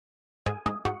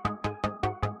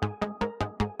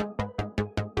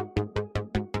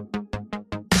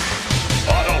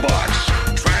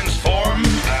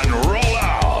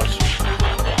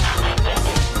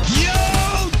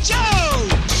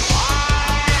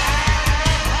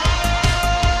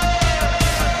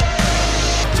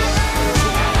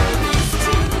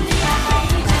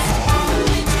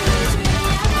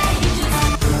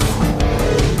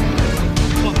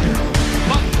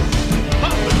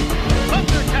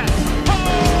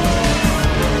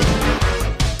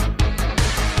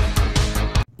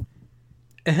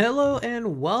Hello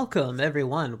and welcome,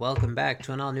 everyone. Welcome back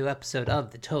to an all new episode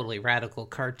of the Totally Radical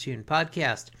Cartoon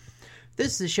Podcast.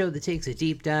 This is a show that takes a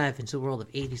deep dive into the world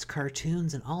of 80s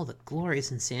cartoons and all the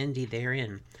glorious insanity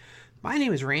therein. My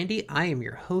name is Randy. I am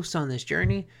your host on this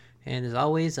journey, and as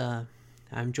always, I'm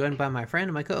joined by my friend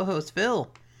and my co-host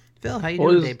Phil. Phil, how you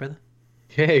doing today, brother?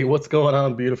 Hey, what's going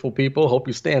on, beautiful people? Hope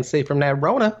you're staying safe from that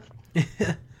Rona.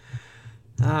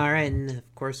 All right, and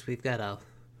of course we've got a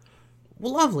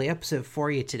lovely episode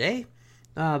for you today.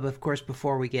 But of course,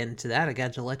 before we get into that, I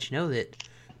got to let you know that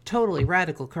Totally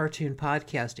Radical Cartoon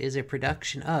Podcast is a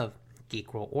production of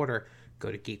Geek World Order.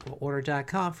 Go to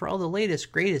geekworldorder.com for all the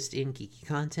latest, greatest in geeky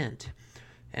content.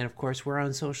 And of course, we're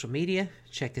on social media.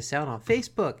 Check us out on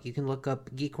Facebook. You can look up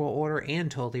Geek World Order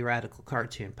and Totally Radical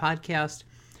Cartoon Podcast.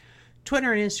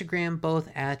 Twitter and Instagram, both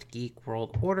at Geek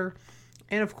World Order.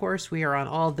 And of course, we are on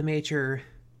all the major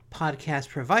podcast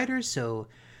providers, so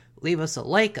leave us a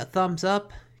like, a thumbs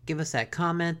up, give us that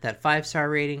comment, that 5-star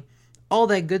rating, all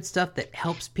that good stuff that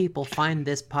helps people find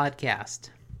this podcast.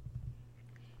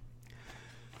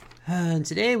 And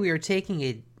today we are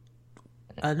taking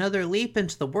another leap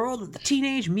into the world of the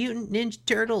Teenage Mutant Ninja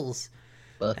Turtles.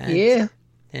 Yeah.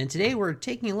 And today we're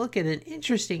taking a look at an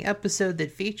interesting episode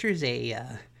that features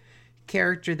a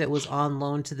character that was on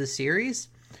loan to the series.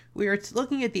 We are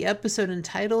looking at the episode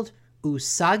entitled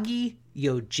Usagi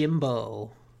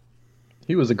Yojimbo.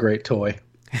 He was a great toy.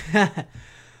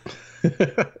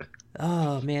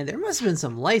 Oh, man, there must have been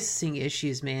some licensing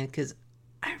issues, man, because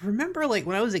I remember, like,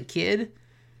 when I was a kid,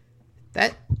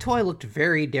 that toy looked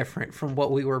very different from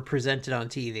what we were presented on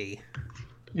TV.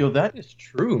 Yo, that is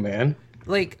true, man.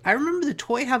 Like, I remember the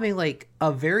toy having, like,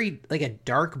 a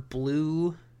dark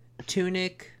blue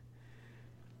tunic.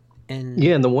 And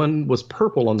yeah, and the one was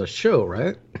purple on the show,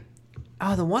 right?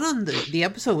 Oh, the one on the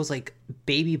episode was, like,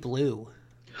 baby blue.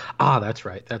 Ah, that's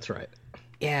right.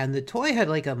 Yeah, and the toy had,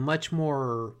 like, a much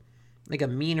more, like, a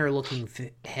meaner-looking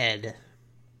head.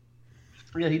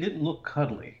 Yeah, he didn't look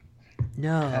cuddly.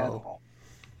 No.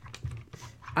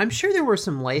 I'm sure there were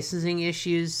some licensing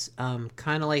issues,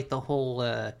 kind of like the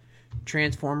whole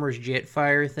Transformers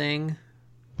Jetfire thing.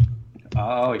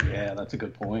 Oh, yeah, that's a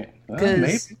good point.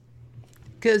 Maybe.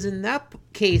 Because in that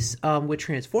case, with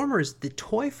Transformers, the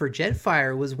toy for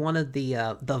Jetfire was one of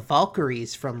the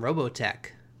Valkyries from Robotech.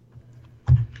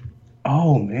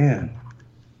 Oh, man.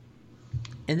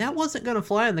 And that wasn't going to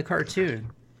fly in the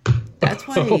cartoon. That's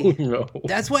why. Oh, no.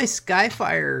 That's why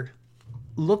Skyfire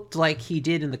looked like he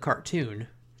did in the cartoon.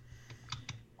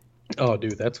 Oh,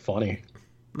 dude, that's funny.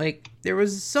 Like, there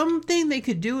was something they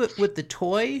could do it with the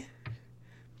toy,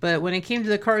 but when it came to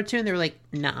the cartoon, they were like,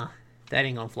 nah, that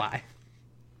ain't gonna fly.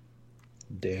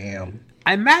 Damn.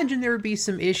 I imagine there would be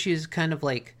some issues kind of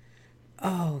like,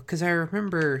 because I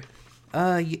remember,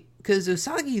 because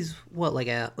Usagi's, what, like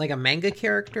a manga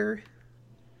character?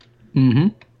 Mm-hmm.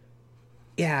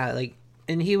 Yeah, like,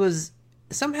 and he was,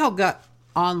 somehow got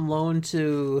on loan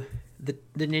to the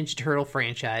Ninja Turtle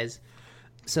franchise.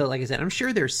 So, like I said, I'm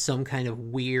sure there's some kind of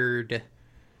weird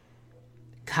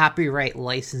copyright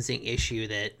licensing issue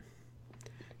that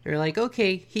they're like,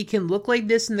 okay, he can look like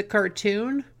this in the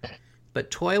cartoon, but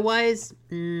toy-wise,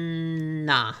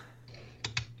 nah.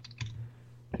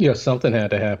 Yeah, something had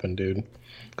to happen, dude.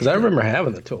 Because I remember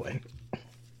having the toy.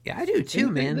 Yeah, I do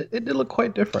too, man. It did look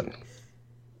quite different.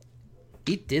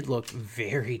 It did look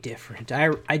very different.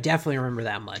 I definitely remember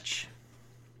that much.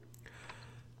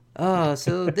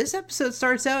 So this episode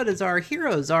starts out as our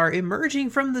heroes are emerging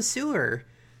from the sewer.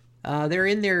 They're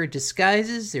in their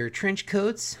disguises, their trench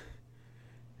coats.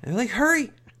 They're like,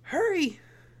 hurry!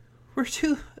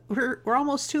 We're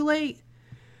almost too late.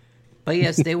 But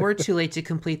yes, they were too late to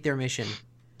complete their mission.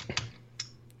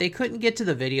 They couldn't get to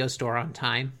the video store on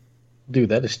time. Dude,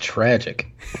 that is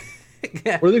tragic.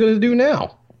 What are they going to do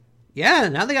now? Yeah,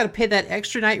 now they got to pay that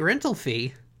extra night rental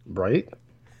fee. Right?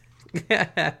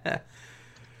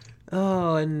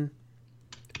 Oh, and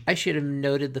I should have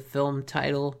noted the film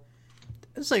title.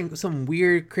 It's like some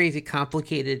weird, crazy,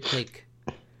 complicated, like,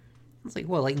 it's like,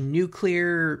 what, like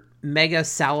nuclear mega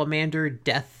salamander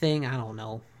death thing? I don't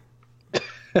know.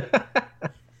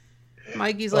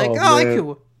 Mikey's like,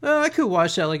 I could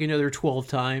watch that like another 12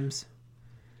 times.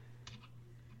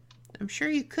 I'm sure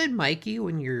you could, Mikey,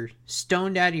 when you're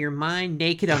stoned out of your mind,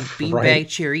 naked on a beanbag Right.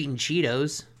 chair eating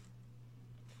Cheetos.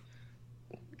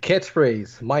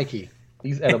 Catchphrase, Mikey.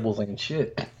 These edibles ain't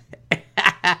shit.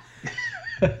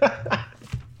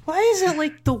 Why is it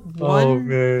like the one? Oh,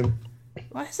 man.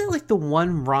 Why is it like the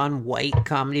one Ron White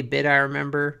comedy bit I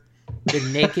remember? The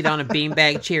naked on a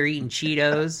beanbag chair eating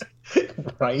Cheetos.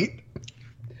 Right?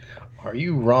 Are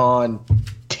you Ron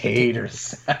Tater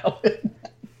Salad?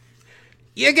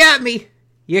 You got me.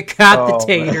 You got the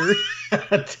tater.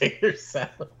 Tater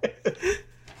salad.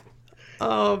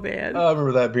 Oh, man. I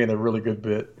remember that being a really good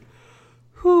bit.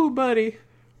 Whew, buddy.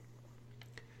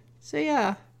 So,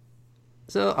 yeah.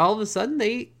 So, all of a sudden,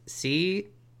 they see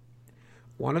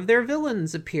one of their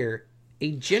villains appear.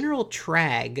 A General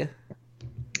Trag.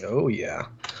 Oh, yeah.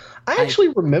 I actually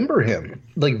remember him.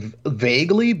 Like,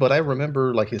 vaguely, but I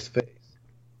remember, like, his face.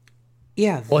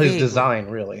 Yeah, well, his design,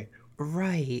 really.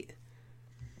 Right.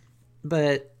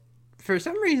 But for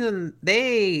some reason,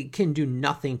 they can do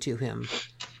nothing to him.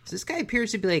 So this guy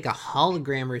appears to be like a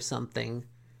hologram or something.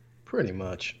 Pretty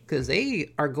much. Because they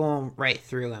are going right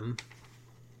through him.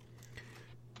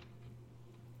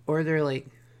 Or they're like,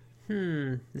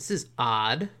 this is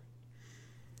odd.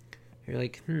 They're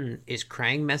like, is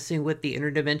Krang messing with the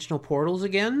interdimensional portals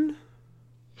again?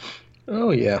 Oh,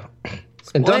 yeah.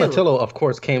 And Donatello, of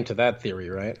course, came to that theory,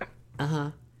 right?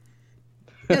 Uh-huh.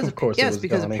 Of course, yes, it was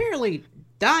because Donnie. apparently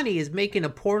Donnie is making a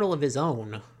portal of his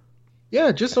own.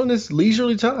 Yeah, just on this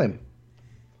leisurely time.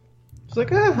 It's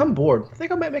like, I'm bored. I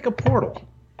think I might make a portal.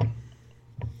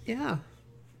 Yeah.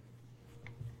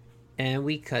 And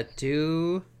we cut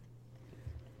to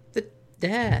the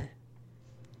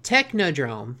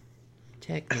Technodrome.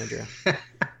 Technodrome.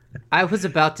 I was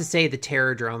about to say the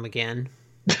Terrordrome again.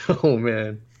 Oh,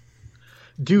 man.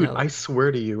 Dude, No. I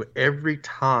swear to you, every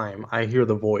time I hear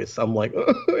the voice, I'm like,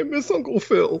 I miss Uncle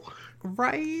Phil.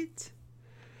 Right?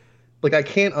 Like, I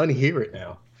can't unhear it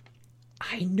now.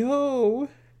 I know.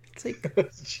 It's like,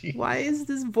 Jeez. why is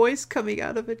this voice coming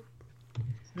out of it?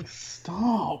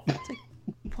 Stop. It's like,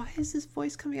 why is this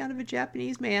voice coming out of a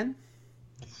Japanese man?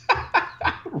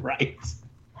 Right.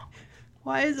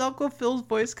 Why is Uncle Phil's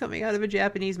voice coming out of a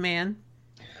Japanese man?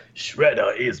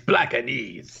 Shredder is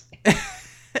Blackanese.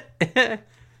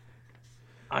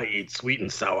 I eat sweet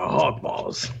and sour hog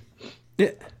balls.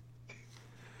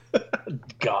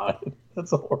 God,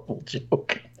 that's a horrible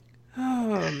joke.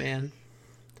 Oh, man.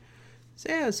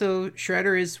 So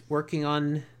Shredder is working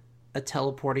on a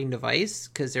teleporting device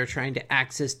because they're trying to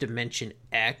access Dimension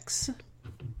X.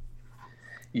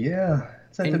 Yeah,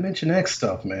 it's that Dimension X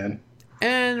stuff, man.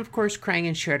 And, of course, Krang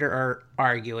and Shredder are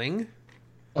arguing.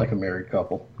 Like a married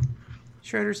couple.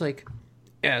 Shredder's like,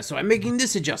 yeah, so I'm making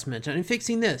this adjustment and I'm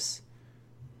fixing this.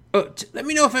 Oh, let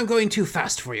me know if I'm going too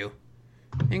fast for you.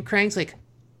 And Krang's like,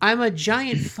 I'm a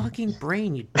giant fucking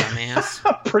brain, you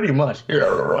dumbass. Pretty much.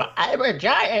 I'm a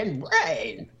giant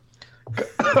brain.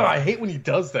 I hate when he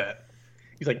does that.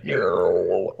 He's like,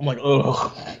 I'm like,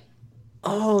 ugh.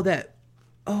 Oh, that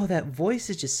voice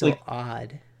is just so Like,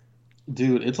 odd.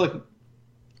 Dude, it's like,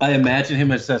 I imagine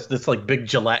him as this like big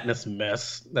gelatinous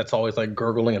mess that's always like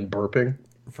gurgling and burping.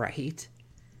 Right?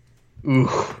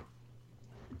 Oof.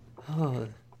 Oh,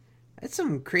 that's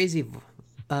some crazy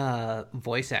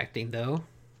voice acting, though.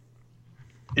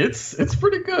 It's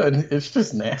pretty good. It's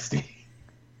just nasty.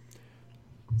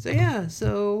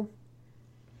 So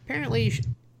apparently,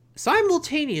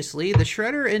 simultaneously, the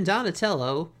Shredder and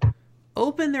Donatello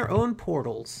open their own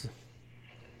portals.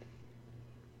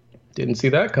 Didn't see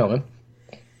that coming.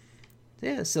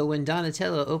 Yeah, so when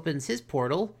Donatello opens his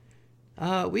portal,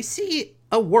 we see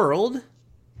a world,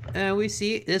 and we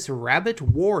see this rabbit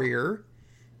warrior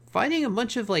fighting a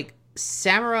bunch of, like,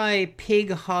 samurai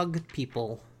pig hog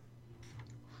people.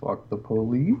 Fuck the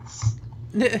police.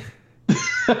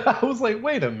 I was like,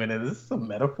 wait a minute, is this a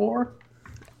metaphor?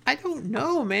 I don't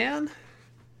know, man.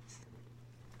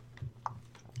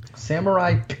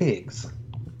 Samurai pigs.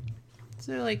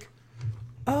 So they're like,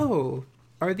 oh,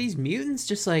 are these mutants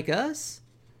just like us?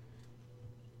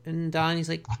 And Donnie's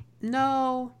like,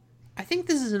 no, I think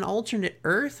this is an alternate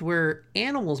Earth where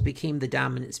animals became the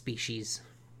dominant species.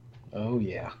 Oh,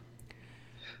 yeah.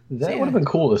 That would have been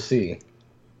cool to see.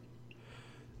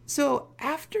 So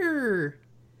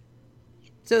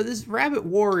this rabbit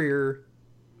warrior,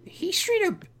 he straight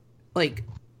up, like,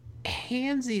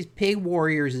 hands these pig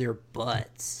warriors their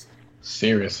butts.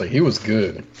 Seriously, he was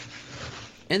good.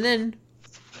 And then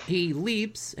he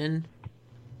leaps and,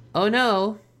 oh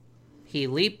no, he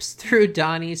leaps through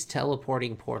Donnie's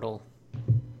teleporting portal.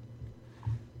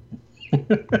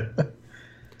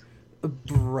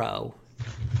 Bro.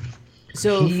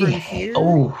 So from here...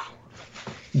 Oh,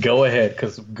 go ahead,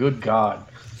 because good God.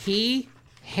 He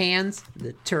hands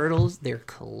the turtles their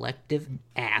collective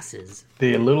asses.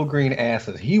 The little green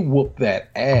asses. He whooped that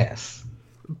ass.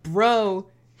 Bro,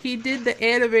 he did the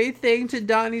anime thing to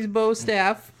Donnie's bow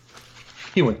staff.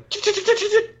 He went...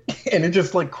 And it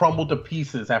just, like, crumbled to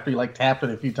pieces after he, like, tapped it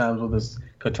a few times with his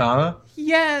katana.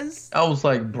 Yes. I was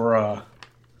like, bruh.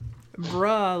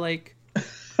 Bruh, like...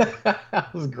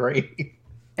 That was great.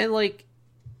 And, like,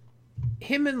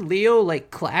 him and Leo like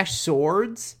clash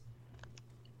swords,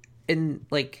 and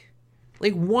like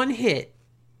one hit,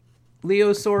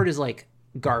 Leo's sword is like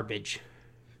garbage.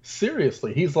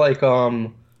 Seriously, he's like,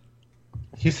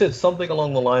 he said something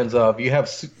along the lines of, you have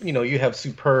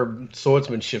superb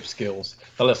swordsmanship skills.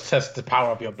 Now let's test the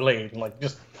power of your blade. And like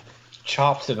just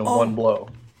chops it in one blow.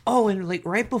 Oh, and like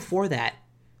right before that,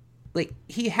 like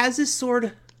he has his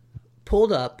sword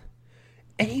pulled up,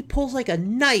 and he pulls like a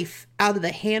knife out of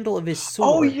the handle of his sword.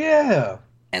 Oh yeah,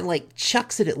 and like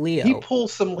chucks it at Leo. He pulled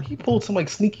some like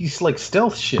sneaky like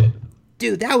stealth shit.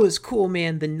 Dude, that was cool,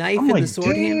 man. The knife and the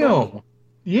sword handle.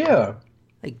 Yeah.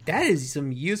 Like, that is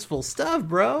some useful stuff,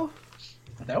 bro.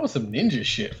 That was some ninja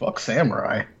shit. Fuck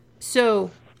samurai. So.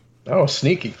 That was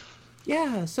sneaky.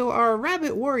 Yeah, so our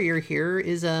rabbit warrior here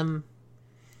is,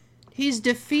 he's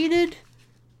defeated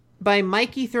by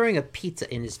Mikey throwing a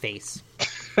pizza in his face.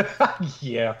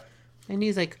 Yeah. And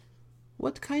he's like,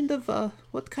 what kind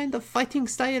of fighting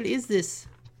style is this?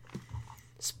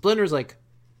 Splinter's like,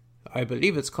 I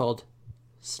believe it's called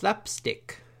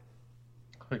slapstick.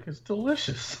 Like, it's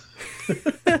delicious.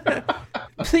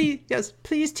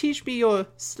 Please teach me your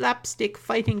slapstick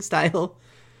fighting style.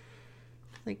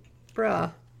 Like,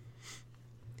 bruh.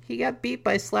 He got beat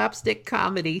by slapstick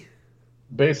comedy.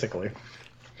 Basically.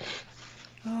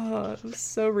 Oh, it was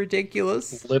so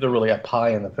ridiculous. Literally a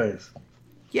pie in the face.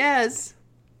 Yes.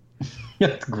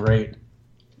 That's great.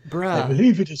 Bruh. I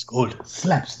believe it is called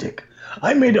slapstick.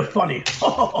 I made a funny.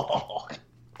 Oh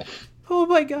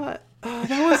my god.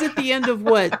 That was at the end of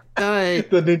what? The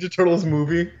Ninja Turtles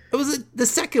movie. It was the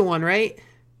second one, right?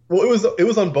 Well, it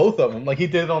was on both of them. Like, he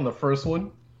did it on the first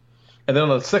one. And then on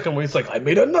the second one, he's like, I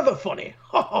made another funny.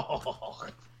 Oh,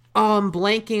 I'm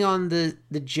blanking on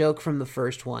the joke from the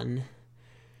first one.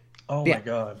 Oh my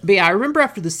god. But yeah, I remember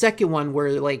after the second one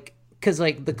where, like, because,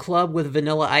 like, the club with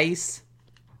Vanilla Ice.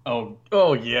 Oh,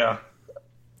 yeah.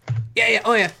 Yeah,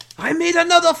 oh yeah. I made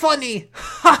another funny.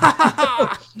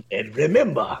 And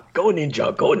remember, go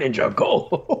ninja,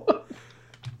 go.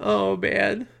 Oh,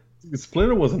 man.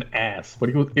 Splinter was an ass, but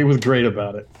he was great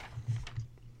about it.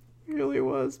 He really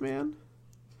was, man.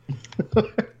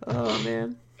 Oh,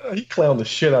 man. He clowned the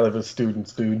shit out of his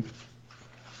students, dude.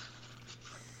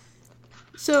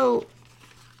 So,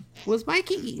 was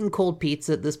Mikey eating cold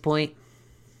pizza at this point?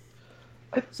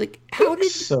 It's like, how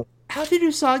did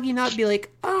Usagi not be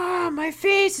like, my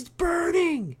face is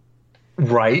burning?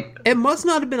 Right. It must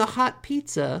not have been a hot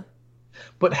pizza.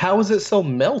 But how is it so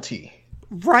melty?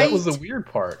 Right. That was the weird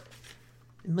part.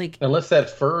 Like, unless that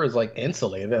fur is like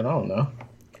insulated, I don't know.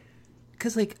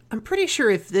 Because, like, I'm pretty sure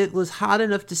if it was hot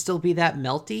enough to still be that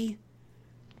melty,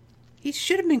 he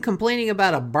should have been complaining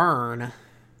about a burn.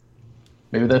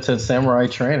 Maybe that's his samurai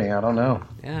training. I don't know.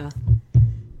 Yeah.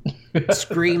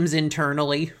 Screams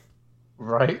internally.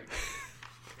 Right?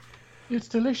 It's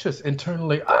delicious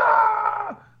internally.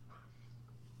 Ah!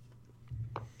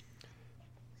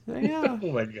 Yeah.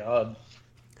 Oh my god.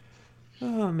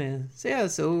 Oh man. So yeah,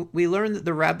 so we learned that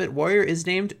the rabbit warrior is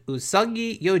named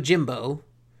Usagi Yojimbo,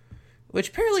 which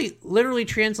apparently literally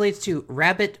translates to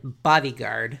rabbit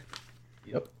bodyguard.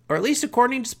 Yep. Or at least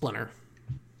according to Splinter.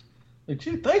 Hey,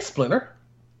 gee, thanks, Splinter.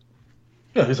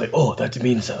 Yeah, he's like, oh, that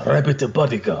means rabbit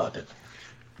bodyguard.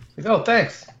 Like, oh,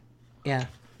 thanks. Yeah.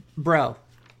 Bro.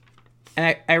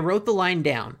 And I wrote the line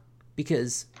down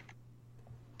because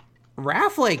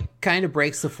Raph, like, kind of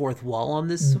breaks the fourth wall on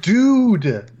this.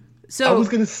 Dude. So I was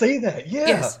going to say that. Yeah.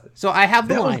 Yes. So I have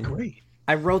the line. That was great.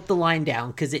 I wrote the line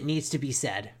down because it needs to be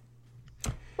said.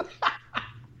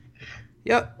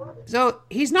 Yep. So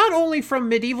he's not only from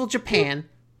medieval Japan,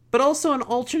 but also an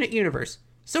alternate universe.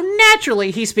 So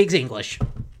naturally, he speaks English.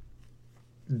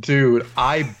 Dude,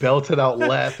 I belted out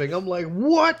laughing. I'm like,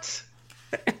 what?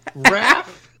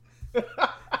 Raph?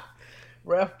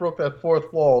 Raph broke that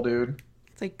fourth wall, dude.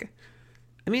 It's like,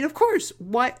 I mean, of course.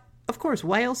 Why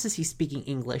else is he speaking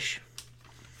English?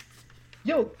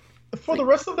 Yo, for the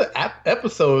rest of the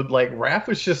episode, like, Raph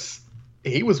was just,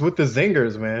 he was with the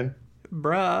zingers, man.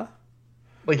 Bruh.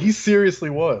 Like, he seriously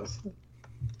was.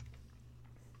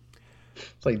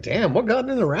 It's like, damn, what got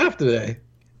into Raph today?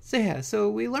 So yeah, so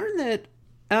we learned that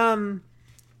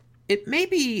it may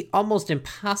be almost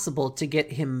impossible to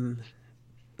get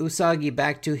Usagi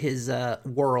back to his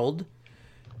world,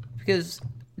 because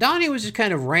Donnie was just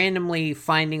kind of randomly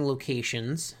finding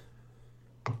locations.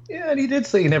 Yeah, and he did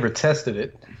say he never tested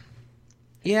it.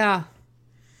 Yeah.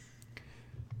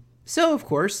 So, of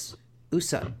course,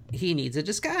 he needs a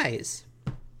disguise.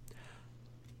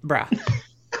 Bruh.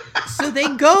 So they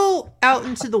go out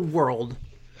into the world,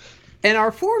 and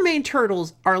our four main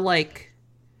turtles are, like,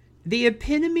 the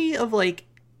epitome of, like,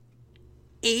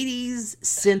 80s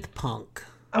synth punk.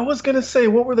 I was gonna say,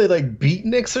 what were they, like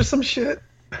beatniks or some shit?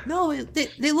 No,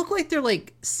 they look like they're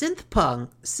like synth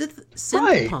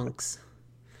Right. punks.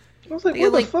 I was like, They where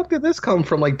got, the like- fuck did this come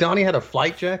from? Like Donnie had a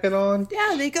flight jacket on.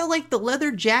 Yeah, they got like the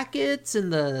leather jackets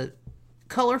and the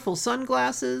colorful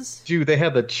sunglasses. Dude, they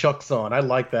had the chucks on. I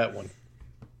like that one.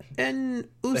 And had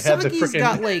the Usagi's frickin-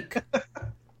 got like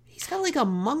he's got like a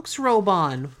monk's robe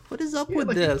on. What is up with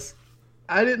like- this?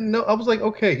 I didn't know. I was like,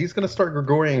 okay, he's gonna start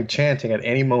Gregorian chanting at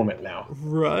any moment now.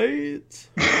 Right?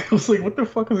 I was like, what the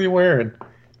fuck is he wearing?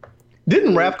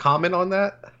 Didn't Rap comment on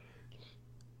that?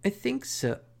 I think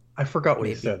so. I forgot what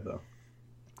he Maybe. said though.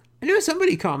 I know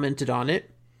somebody commented on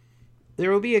it.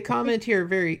 There will be a comment here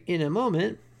in a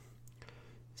moment.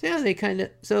 So yeah,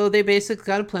 they basically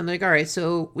got a plan. Like, all right,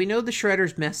 so we know the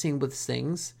Shredder's messing with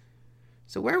things.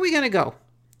 So where are we gonna go?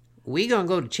 We gonna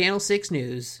go to Channel 6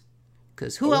 News,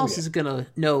 because who else is gonna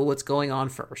know what's going on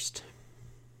first?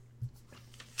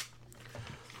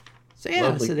 So yeah,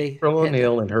 Lovely so they April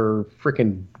O'Neil in her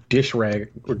freaking dish rag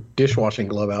or dishwashing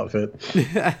glove outfit.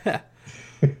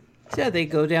 So yeah, they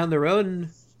go down the road, and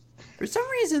for some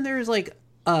reason there's like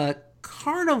a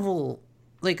carnival,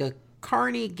 like a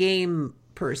carny game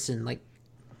person, like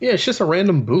Yeah, it's just a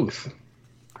random booth.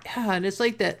 yeah, and it's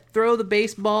like that throw the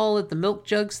baseball at the milk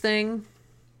jugs thing.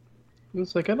 It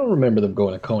was like, I don't remember them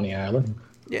going to Coney Island.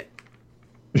 Yeah,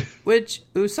 which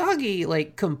Usagi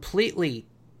like completely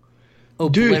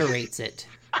obliterates it.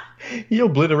 He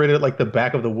obliterated like the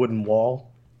back of the wooden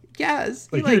wall. Yes,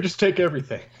 Like, here, just take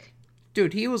everything.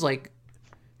 dude, he was like,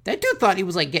 that dude thought he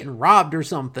was like getting robbed or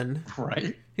something.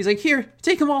 Right? He's like, here,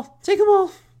 take them all, take them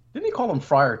all. Didn't he call him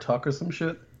Friar Tuck or some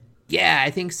shit? Yeah, I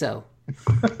think so.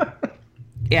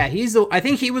 Yeah, I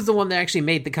think he was the one that actually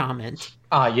made the comment.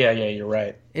 Ah, yeah, you're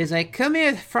right. Is like, come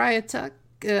here, Friar Tuck,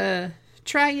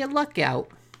 try your luck out.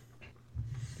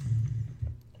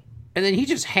 And then he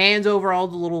just hands over all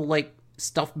the little, like,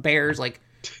 stuffed bears, like,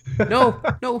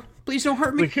 no, please don't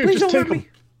hurt me, Like, here, please just don't hurt take me.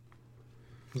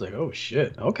 I was like, oh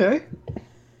shit, okay.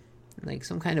 Like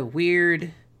some kind of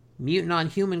weird mutant on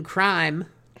human crime.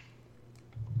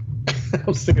 I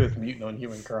was thinking of Mutant on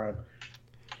Human Crime.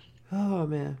 Oh,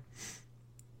 man.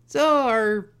 So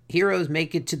our heroes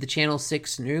make it to the Channel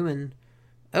 6 room, and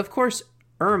of course,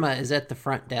 Irma is at the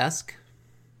front desk.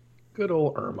 Good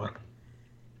old Irma.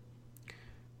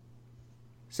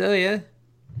 So, yeah.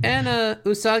 And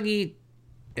Usagi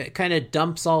kind of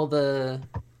dumps all the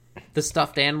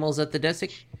stuffed animals at the desk.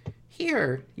 Like,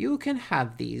 here, you can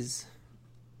have these.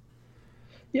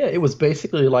 Yeah, it was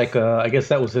basically like, I guess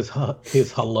that was his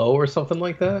hello or something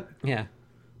like that. Yeah.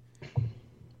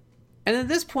 And at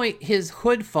this point, his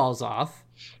hood falls off,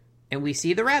 and we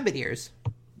see the rabbit ears.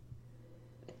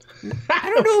 I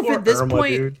don't know if Poor at this Irma,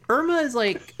 point dude. Irma is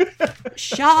like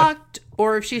shocked,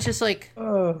 or if she's just like,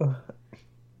 Uh,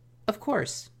 of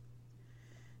course.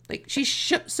 Like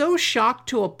she's so shocked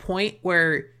to a point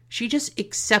where she just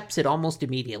accepts it almost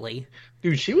immediately.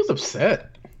 dude, she was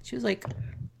upset. She was like,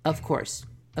 of course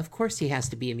he has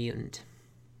to be a mutant.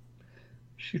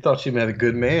 She thought she met a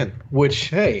good man. Which,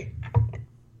 hey,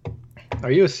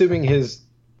 are you assuming his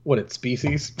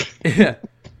species? Yeah.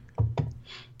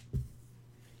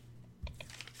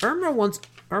 Irma wants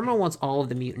all of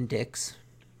the mutant dicks.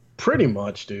 Pretty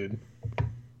much, dude.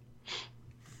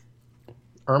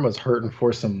 Irma's hurting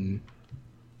for some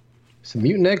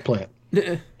mutant eggplant.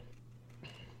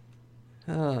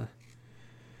 Oh,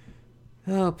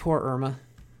 poor Irma.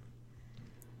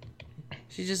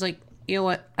 She's just like, you know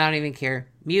what? I don't even care.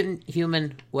 Mutant,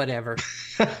 human, whatever.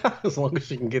 As long as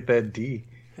she can get that D.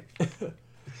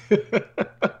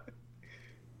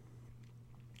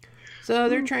 So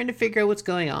they're trying to figure out what's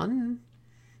going on.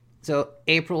 So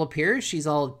April appears. She's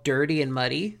all dirty and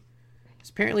muddy.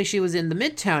 Apparently she was in the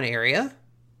Midtown area,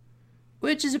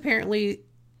 which is apparently,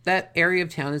 that area of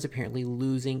town is apparently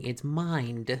losing its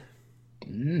mind.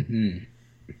 Mm-hmm.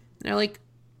 They're like,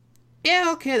 yeah,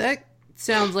 okay, that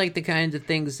sounds like the kinds of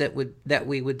things that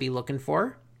we would be looking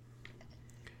for.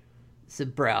 So,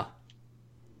 bro,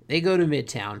 they go to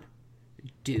Midtown.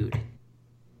 Dude,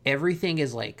 everything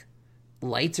is like,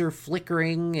 lights are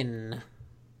flickering and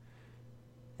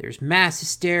there's mass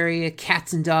hysteria,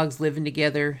 cats and dogs living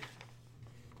together.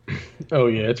 Oh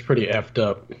yeah, it's pretty effed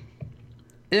up.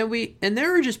 And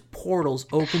there are just portals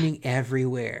opening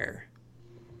everywhere.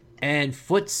 And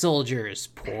foot soldiers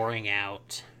pouring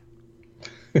out.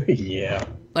 Yeah.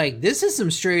 Like, this is some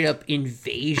straight up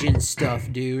invasion stuff,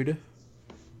 dude.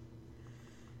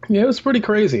 Yeah, it was pretty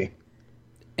crazy.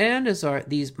 And as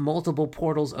these multiple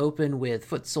portals open with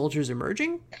foot soldiers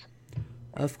emerging,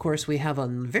 of course we have a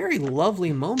very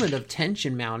lovely moment of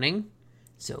tension mounting.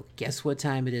 So guess what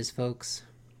time it is, folks?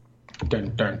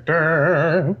 Dun, dun,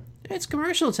 dun. It's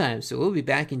commercial time, so we'll be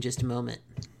back in just a moment.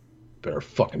 Better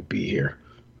fucking be here.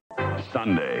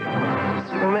 Sunday.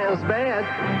 Superman's bad.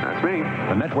 That's me.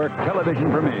 The network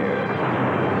television premiere.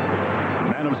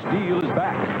 Man of Steel is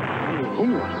back. He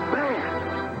was bad.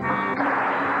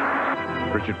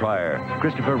 Richard Pryor,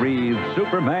 Christopher Reeve,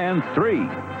 Superman 3.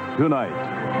 Tonight.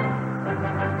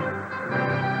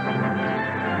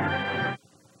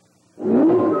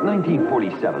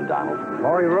 1947, Donald.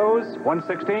 Laurie Rose,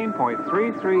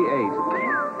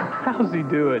 116.338. How's he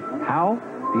do it? How?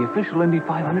 The official Indy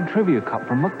 500 Trivia Cup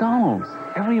from McDonald's.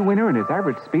 Every winner and his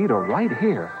average speed are right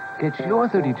here. Get your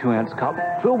 32-ounce cup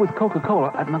filled with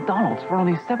Coca-Cola at McDonald's for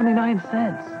only 79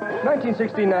 cents.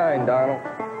 1969, Donald.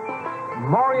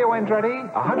 Mario Andretti,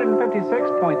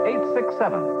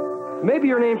 156.867. Maybe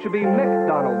your name should be Mick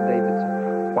Donald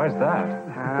Davidson. Why's that?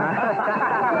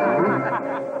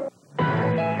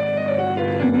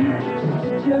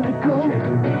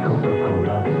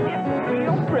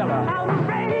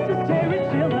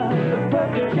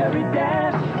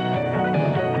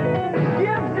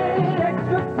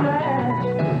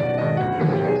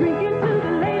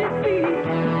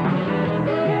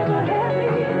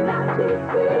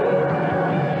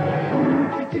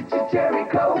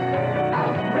 Jericho,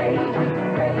 outrage,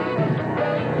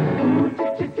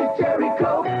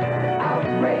 Jericho,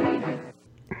 outrage.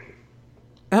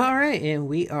 All right, and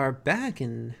we are back,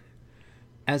 and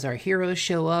as our heroes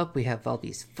show up, we have all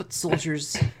these foot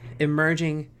soldiers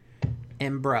emerging,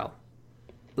 and bro,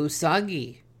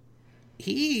 Usagi,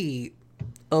 he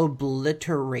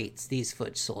obliterates these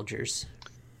foot soldiers.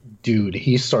 Dude,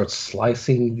 he starts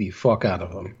slicing the fuck out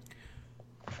of them.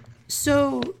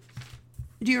 So,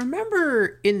 do you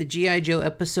remember in the G.I. Joe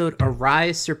episode,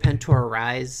 Arise, Serpentor,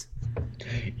 Arise?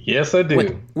 Yes, I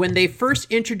do. When they first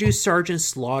introduced Sergeant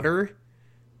Slaughter,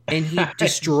 and he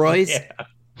destroys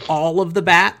all of the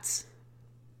bats?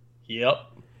 Yep.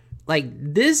 Like,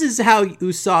 this is how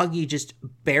Usagi just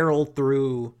barreled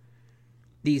through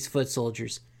these foot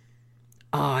soldiers.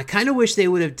 Oh, I kind of wish they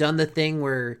would have done the thing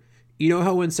where, you know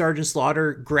how when Sergeant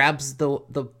Slaughter grabs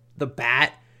the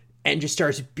bat and just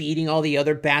starts beating all the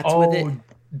other bats with it?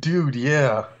 Dude,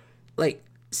 yeah. Like,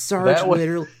 Sarge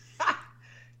literally...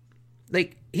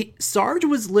 like, Sarge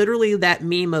was literally that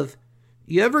meme of,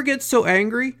 you ever get so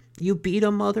angry, you beat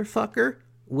a motherfucker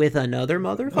with another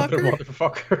motherfucker? Another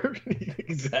motherfucker.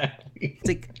 Exactly. It's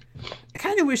like, I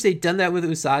kind of wish they'd done that with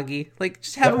Usagi. Like,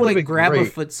 just have him, like, grab a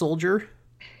foot soldier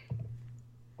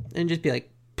and just be like,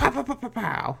 pow, pow, pow, pow,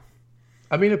 pow.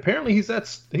 I mean, apparently he's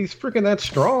freaking that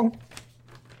strong.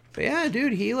 But yeah,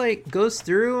 dude, he, like, goes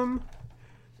through him.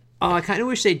 Oh, I kind of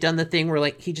wish they'd done the thing where,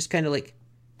 like, he just kind of, like,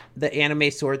 the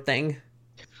anime sword thing.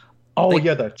 Oh, like,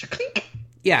 yeah, the clink.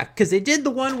 Yeah, because they did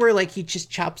the one where, like, he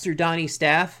just chops through Donnie's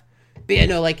staff. But yeah,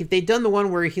 no, like, if they'd done the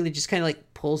one where he just kind of,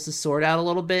 like, pulls the sword out a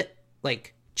little bit,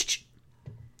 like,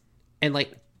 and,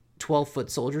 like, 12-foot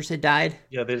soldiers had died.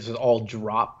 Yeah, they just all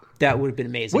drop. That would have been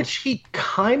amazing. Which he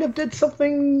kind of did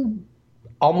something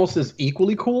almost as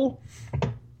equally cool.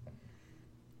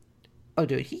 Oh,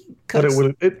 dude, he cuts...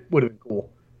 But it would have been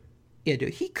cool. Yeah,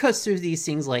 dude, he cuts through these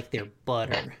things like they're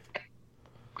butter.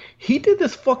 He did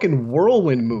this fucking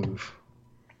whirlwind move.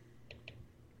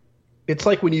 It's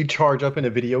like when you charge up in a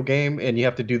video game and you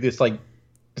have to do this, like,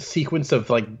 sequence of,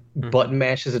 like, button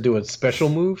mashes to do a special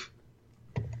move.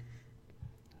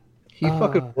 He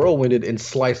fucking whirlwinded and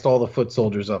sliced all the foot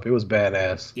soldiers up. It was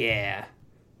badass. Yeah.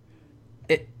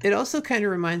 It also kind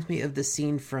of reminds me of the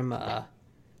scene from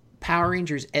Power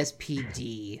Rangers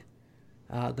SPD.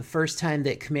 The first time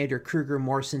that Commander Kruger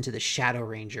morphs into the Shadow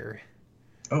Ranger.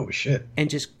 Oh, shit. And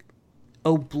just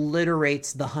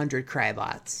obliterates the 100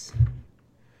 Crybots.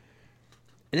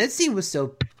 And that scene was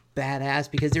so badass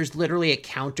because there's literally a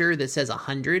counter that says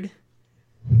 100.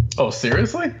 Oh,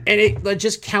 seriously? And it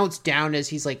just counts down as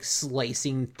he's, like,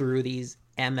 slicing through these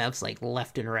MFs, like,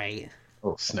 left and right.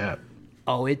 Oh, snap.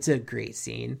 Oh, it's a great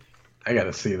scene. I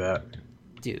gotta see that.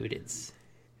 Dude, it's...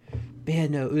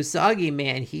 Man, no, Usagi,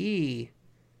 man, he...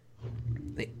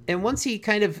 And once he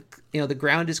kind of, the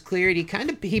ground is cleared,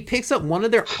 he picks up one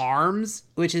of their arms,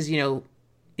 which is,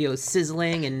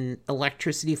 sizzling and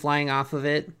electricity flying off of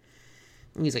it.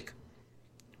 And he's like,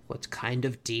 what kind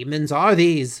of demons are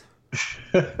these?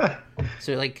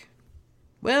 So like,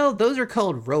 well, those are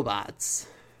called robots.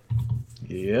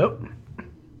 Yep.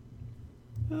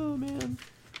 Oh, man.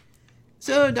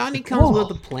 So Donnie comes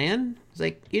with a plan. He's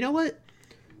like, you know what?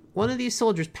 One of these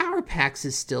soldiers' power packs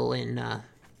is still in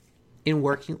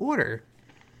working order.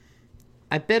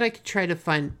 I bet I could try to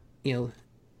find,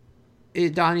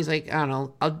 Donnie's like, I don't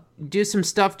know, I'll do some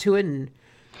stuff to it and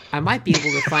I might be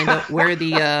able to find out where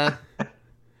the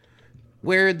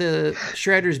where the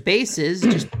Shredder's base is,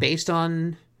 just based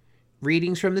on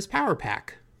readings from this power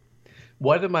pack.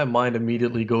 Why did my mind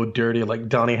immediately go dirty? Like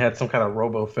Donnie had some kind of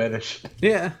robo fetish.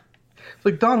 Yeah. It's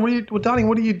like, Donnie,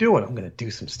 what are you doing? I'm gonna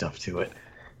do some stuff to it.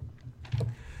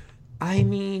 I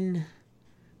mean,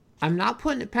 I'm not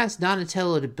putting it past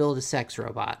Donatello to build a sex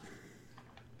robot.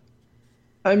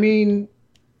 I mean,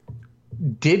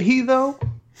 did he though?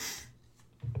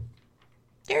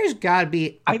 There's gotta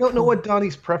be... I don't know what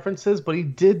Donnie's preference is, but he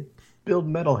did build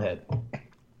Metalhead.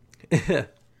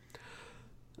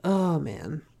 Oh,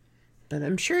 man. But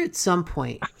I'm sure at some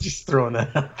point... Just throwing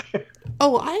that out there.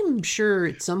 Oh, I'm sure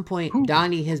at some point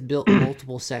Donnie has built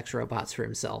multiple sex robots for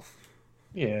himself.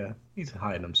 Yeah, he's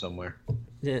hiding them somewhere.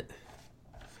 They're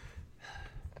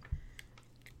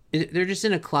just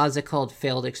in a closet called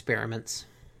Failed Experiments.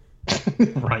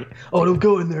 Right. Oh, don't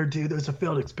go in there, dude. There's a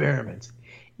failed experiment.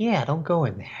 Yeah, don't go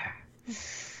in there.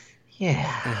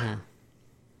 Yeah.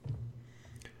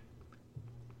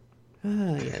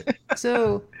 Yeah.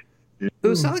 So,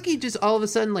 Usagi just all of a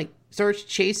sudden, like, starts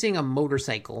chasing a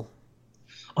motorcycle.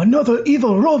 Another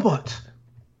evil robot!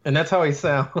 And that's how he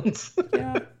sounds.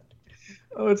 Yeah.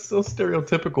 Oh, it's so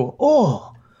stereotypical.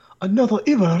 Oh, another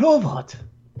evil robot!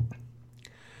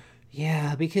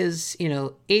 Yeah, because,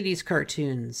 80s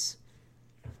cartoons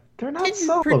They're not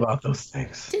subtle about those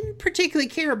things. didn't particularly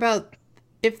care about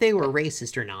if they were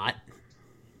racist or not.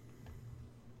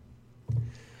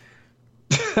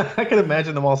 I can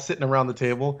imagine them all sitting around the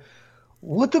table.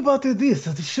 What about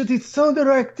this? Should it sound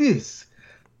like this?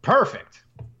 Perfect.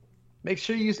 Make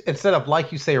sure you, instead of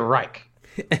like, you say Reich.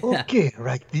 Okay,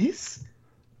 like this?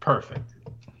 Perfect.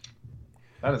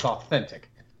 That is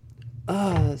authentic.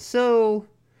 So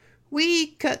we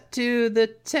cut to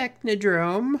the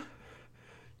Technodrome,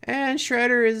 and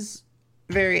Shredder is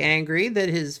very angry that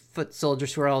his foot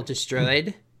soldiers were all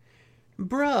destroyed.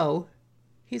 Bro,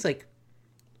 he's like,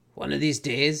 one of these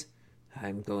days,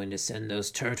 I'm going to send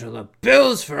those turtle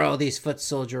bills for all these foot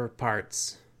soldier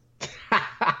parts.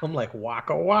 I'm like,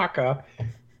 waka waka.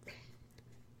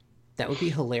 That would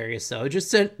be hilarious, though.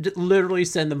 Just literally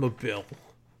send them a bill.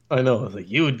 I know. I was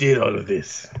like, you did all of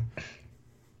this.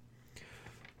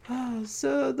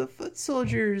 So the foot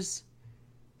soldiers,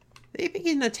 they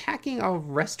begin attacking a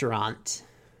restaurant.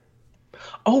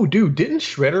 Oh, dude, didn't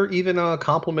Shredder even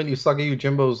compliment Usagi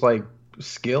Yojimbo's, like,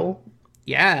 skill?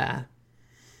 Yeah.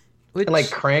 Which, And, like,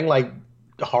 Krang, like,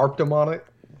 harped him on it?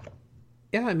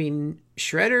 Yeah, I mean,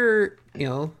 Shredder,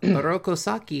 Oroku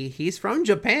Saki, he's from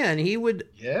Japan. He would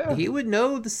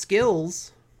know the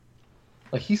skills.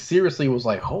 Like, he seriously was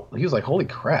like, holy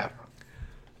crap.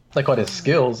 Like, on his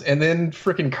skills. And then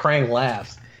freaking Krang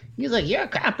laughs. He's like, you're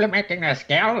complimenting the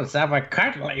skills of a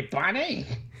cuddly bunny?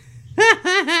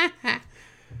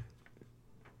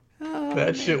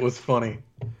 That shit was funny.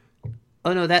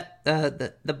 Oh, no, that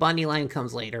the bunny line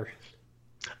comes later.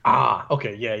 Ah,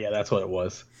 okay, yeah, that's what it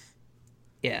was.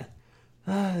 Yeah.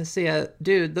 So yeah,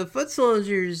 dude, the foot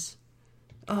soldiers.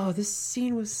 Oh, this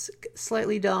scene was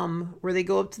slightly dumb, where they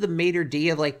go up to the maitre d'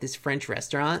 of like this French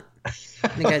restaurant.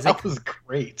 And the guy's That like, was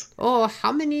great. "Oh,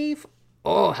 how many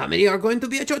are going to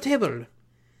be at your table?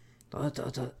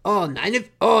 Oh, 9 of.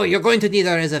 Oh, you're going to need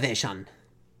a reservation."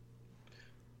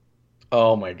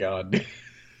 Oh my god.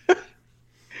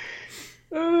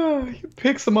 He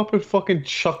picks him up and fucking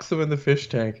chucks him in the fish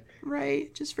tank.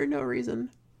 Right, just for no reason.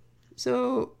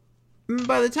 So,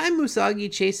 by the time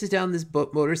Usagi chases down this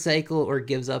motorcycle or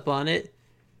gives up on it,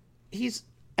 he's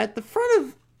at the front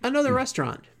of another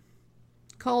restaurant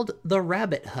called the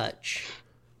Rabbit Hutch.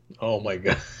 Oh my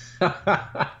god.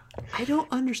 I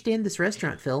don't understand this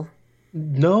restaurant, Phil.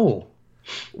 No.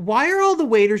 Why are all the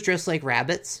waiters dressed like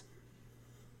rabbits?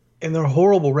 And they're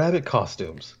horrible rabbit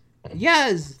costumes.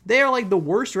 Yes, they are like the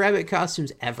worst rabbit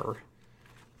costumes ever.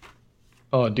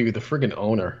 Oh, dude, the friggin'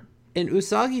 owner. And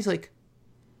Usagi's like,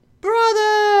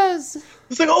 brothers!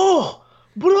 It's like, oh,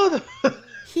 brother.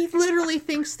 He literally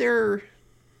thinks they're...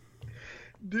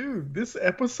 Dude, this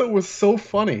episode was so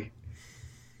funny.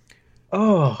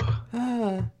 Oh.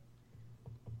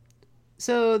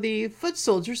 So the foot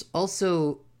soldiers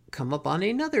also come up on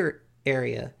another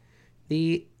area.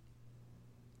 The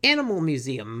Animal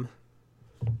Museum.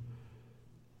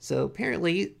 So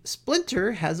apparently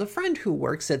Splinter has a friend who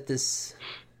works at this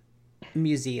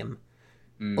museum.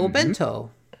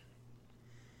 Obento.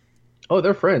 Oh,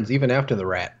 they're friends even after the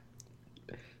rat.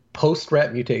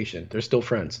 Post-rat mutation. They're still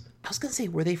friends. I was going to say,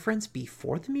 were they friends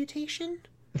before the mutation?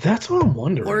 That's what I'm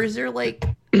wondering. Or is there like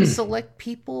select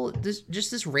people, just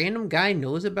this random guy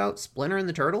knows about Splinter and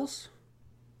the Turtles?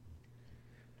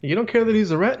 You don't care that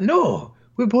he's a rat? No,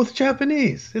 we're both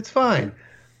Japanese. It's fine.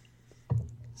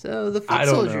 So the foot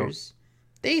soldiers,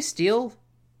 they steal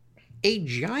a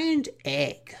giant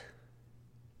egg.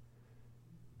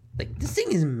 Like, this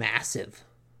thing is massive.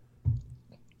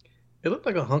 It looked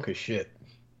like a hunk of shit.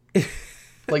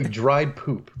 Like dried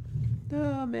poop.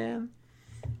 Oh, man.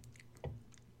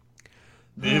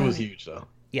 It was huge, though.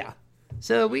 Yeah.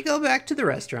 So we go back to the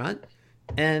restaurant,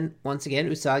 and once again,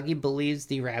 Usagi believes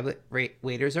the rabbit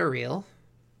waiters are real.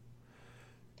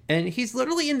 And he's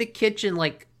literally in the kitchen,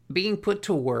 like, being put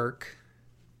to work.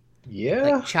 Yeah.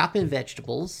 Like, chopping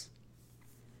vegetables.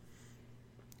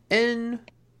 And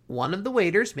one of the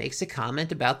waiters makes a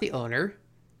comment about the owner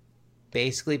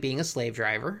basically being a slave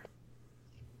driver.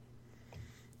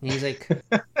 And he's like,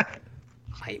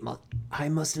 I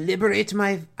must liberate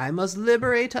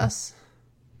us.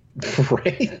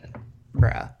 Right?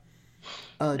 Bruh.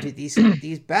 Oh, dude,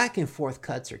 these back and forth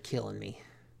cuts are killing me.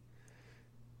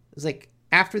 It's like,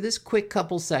 after this quick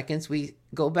couple seconds, we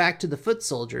go back to the foot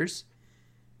soldiers,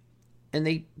 and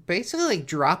they basically, like,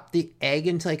 drop the egg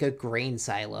into, like, a grain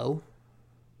silo.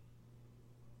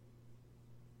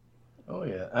 Oh,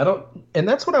 yeah. And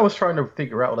that's what I was trying to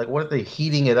figure out. Like, what are they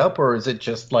heating it up, or is it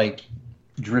just, like,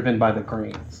 Driven by the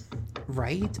grains.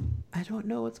 Right? I don't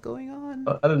know what's going on.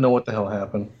 I didn't know what the hell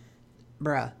happened.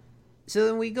 Bruh. So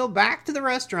then we go back to the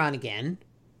restaurant again,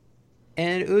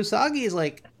 and Usagi is,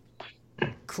 like,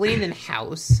 cleaning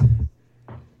house.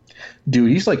 Dude,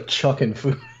 he's, like, chucking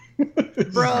food.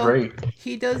 This Bro, is great.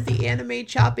 he does the anime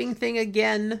chopping thing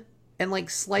again and, like,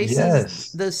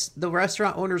 slices the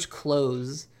restaurant owner's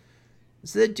clothes.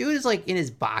 So the dude is, like, in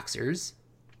his boxers.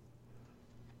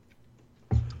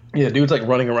 Yeah, dude's, like,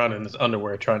 running around in his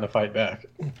underwear trying to fight back.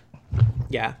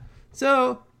 Yeah.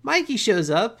 So Mikey shows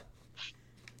up.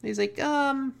 He's like,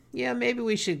 yeah, maybe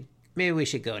we should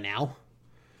go now.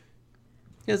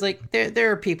 He was like,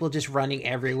 there are people just running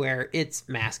everywhere. It's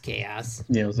mass chaos.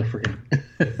 Yeah, it was a freaking...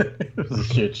 it was a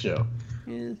shit show.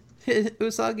 Yeah.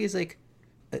 Usagi's like,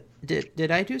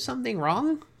 did I do something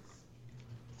wrong?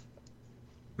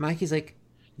 Mikey's like,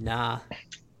 nah,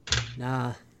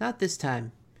 not this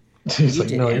time. He's You like,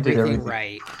 did no, everything you did everything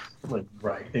right. Like,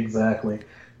 right, exactly.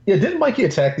 Yeah, didn't Mikey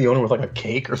attack the owner with, like, a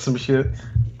cake or some shit?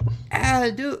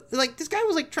 Dude, like, this guy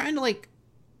was, like, trying to, like,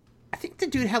 I think the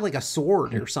dude had, like, a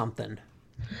sword or something.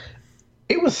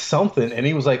 It was something, and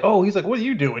he was like, what are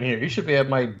you doing here? You should be at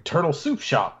my turtle soup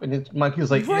shop. And Mikey was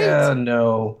like, Right. yeah,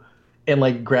 no. And,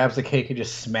 like, grabs the cake and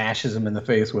just smashes him in the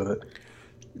face with it.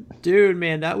 Dude,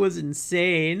 man, that was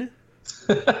insane.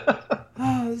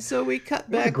 So we cut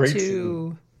back great to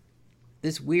scene.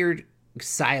 this weird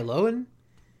silo, and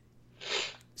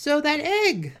so that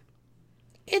egg,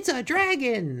 it's a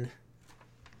dragon.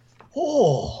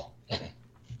 Oh.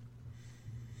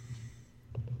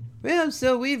 Well,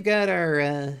 so we've got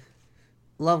our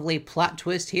lovely plot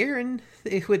twist here, and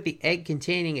with the egg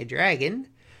containing a dragon.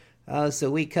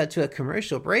 So we cut to a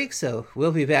commercial break, so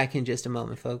we'll be back in just a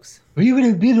moment, folks. We're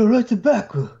gonna be right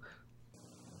back.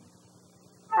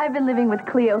 I've been living with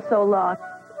Cleo so long.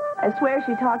 I swear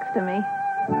she talks to me.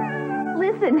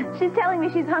 Listen, she's telling me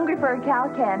she's hungry for a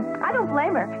cow can. I don't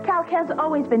blame her. Cow can's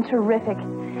always been terrific.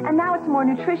 And now it's more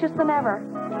nutritious than ever.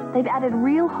 They've added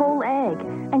real whole egg,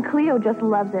 and Cleo just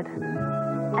loves it.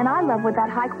 And I love what that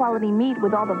high-quality meat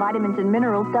with all the vitamins and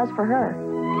minerals does for her.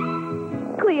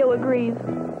 Cleo agrees.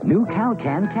 New Cow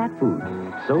Can cat food.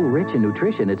 So rich in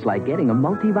nutrition, it's like getting a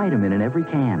multivitamin in every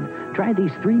can. Try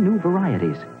these 3 new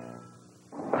varieties.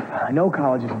 I know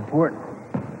college is important,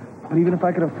 but even if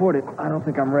I could afford it, I don't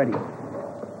think I'm ready.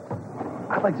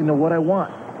 I'd like to know what I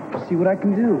want, see what I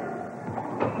can do.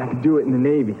 I can do it in the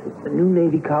Navy. The new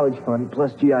Navy College Fund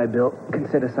plus GI Bill can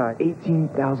set aside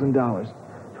 $18,000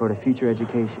 toward a future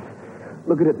education.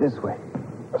 Look at it this way.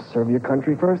 Serve your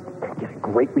country first, get a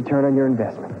great return on your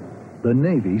investment. The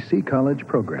Navy Sea College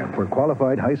Program for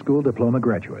qualified high school diploma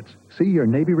graduates. See your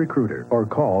Navy recruiter or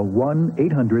call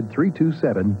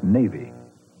 1-800-327-NAVY.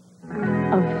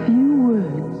 A few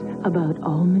words about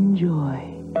Almond Joy.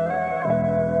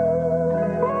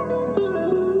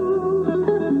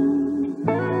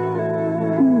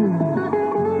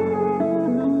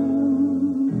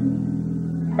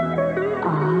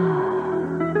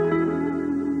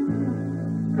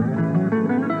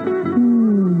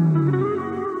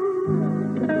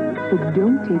 But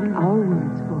don't take our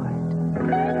words for it.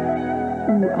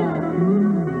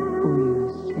 For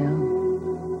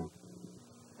yourself.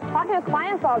 Talking to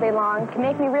clients all day long can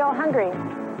make me real hungry.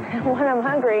 When I'm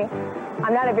hungry,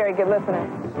 I'm not a very good listener.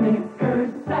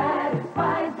 Snickers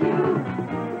satisfies you.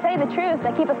 To tell you the truth,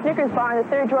 I keep a Snickers bar in the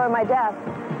third drawer of my desk.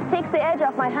 Takes the edge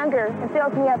off my hunger and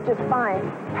fills me up just fine.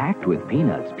 Packed with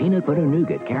peanuts, peanut butter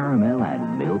nougat, caramel,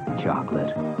 and milk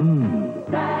chocolate.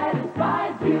 Mmm.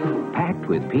 Satisfies you. Packed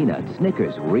with peanuts,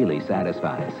 Snickers really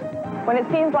satisfies. When it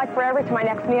seems like forever to my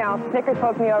next meal, Snickers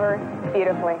holds me over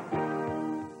beautifully.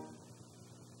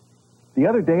 The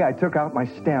other day, I took out my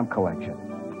stamp collection.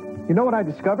 You know what I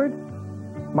discovered?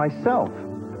 Myself.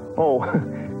 Oh,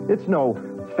 it's no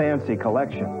fancy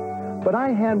collection. But I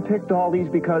handpicked all these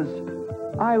because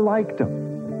I liked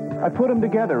them. I put them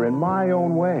together in my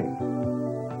own way.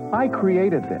 I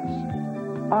created this.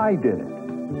 I did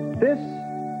it. This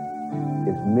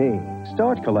is me.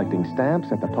 Start collecting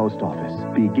stamps at the post office.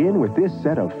 Begin with this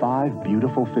set of 5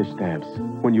 beautiful fish stamps.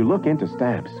 When you look into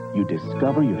stamps, you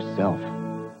discover yourself.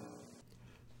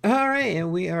 All right,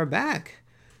 and we are back.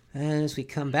 And as we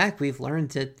come back, we've learned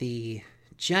that the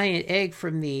giant egg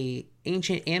from the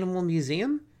Ancient Animal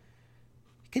Museum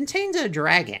contains a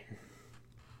dragon.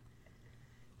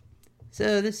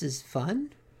 So this is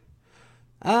fun.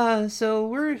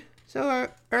 So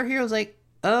our hero's like,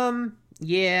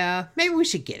 yeah, maybe we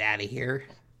should get out of here.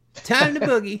 Time to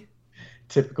boogie.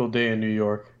 Typical day in New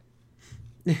York.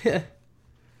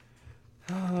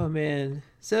 Oh man.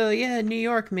 So yeah, New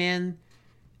York, man.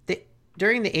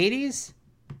 During the 80s,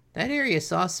 that area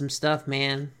saw some stuff,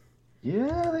 man.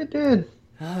 Yeah, they did.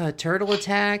 Turtle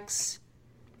attacks,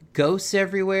 ghosts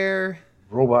everywhere,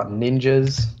 robot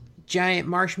ninjas, giant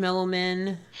marshmallow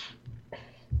men.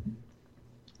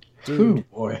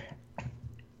 Dude, boy.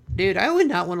 Dude, I would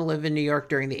not want to live in New York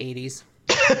during the 80s.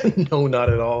 No, not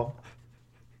at all.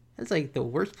 That's like the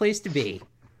worst place to be.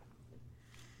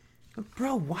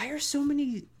 Bro, why are so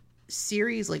many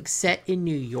series like set in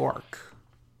New York?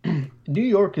 New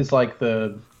York is like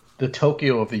the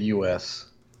Tokyo of the U.S.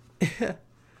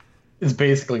 It's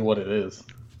basically what it is.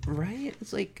 Right?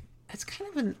 It's like, that's kind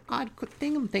of an odd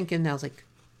thing I'm thinking now. It's like,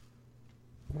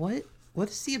 what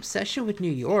is the obsession with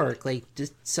New York? Like,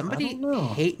 does somebody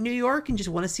hate New York and just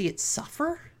want to see it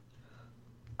suffer?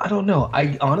 I don't know.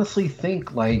 I honestly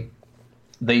think, like,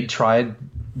 they tried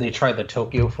the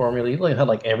Tokyo formula. You know how,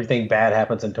 like, everything bad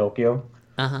happens in Tokyo?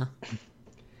 Uh-huh.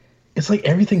 It's like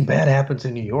everything bad happens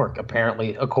in New York,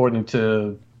 apparently, according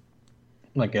to,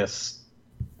 I guess,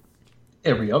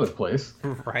 every other place.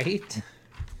 Right?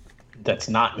 That's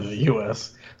not in the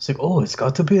U.S. It's like, oh, it's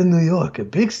got to be in New York, a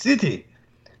big city.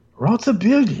 Lots of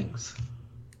buildings.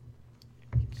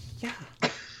 Yeah.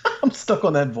 I'm stuck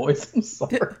on that voice. I'm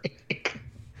sorry.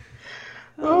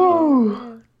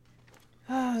 Oh.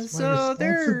 So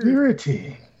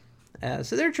responsibility.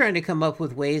 So they're trying to come up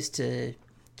with ways to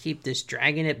keep this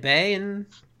dragon at bay, and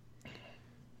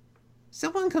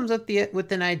someone comes up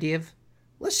with an idea of,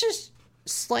 let's just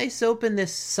slice open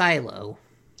this silo.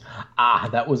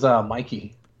 That was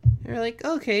Mikey. They're like,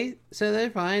 okay, so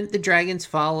they're fine. The dragon's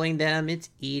following them.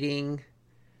 It's eating.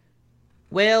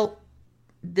 Well,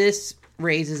 this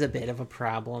raises a bit of a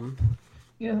problem.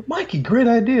 Yeah, Mikey, great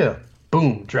idea.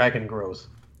 Boom, dragon grows.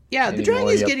 Yeah, the dragon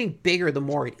is getting bigger the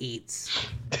more it eats.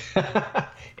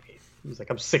 He's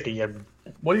like, I'm sick of you.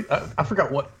 I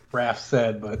forgot what Raph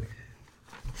said, but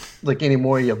like any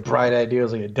more of your bright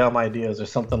ideas or your dumb ideas or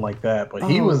something like that. But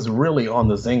he was really on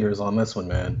the zingers on this one,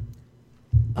 man.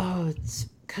 Oh, it's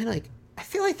kind of like, I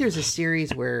feel like there's a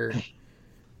series where,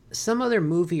 some other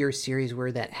movie or series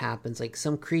where that happens. Like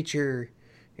some creature,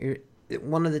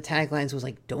 one of the taglines was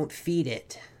like, don't feed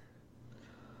it.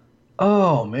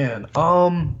 Oh, man.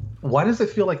 Why does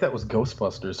it feel like that was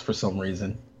Ghostbusters for some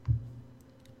reason?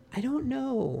 I don't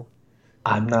know.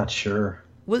 I'm not sure.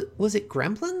 Was it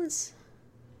Gremlins?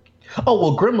 Oh,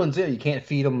 well, Gremlins, yeah, you can't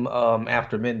feed them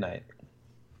after midnight.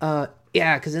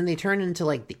 Yeah, because then they turn into,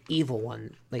 like, the evil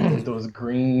one. Like those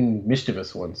green,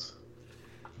 mischievous ones.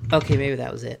 Okay, maybe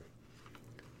that was it.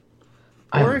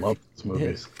 I love those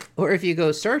movies. Or if you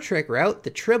go Star Trek route,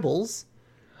 the Tribbles,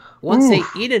 once they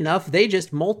eat enough, they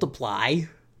just multiply.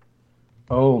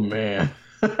 Oh, man.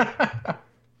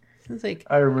 It's like,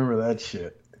 I remember that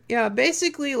shit. Yeah,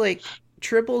 basically, like,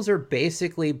 Tribbles are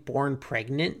basically born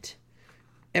pregnant.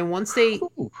 And once they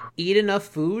eat enough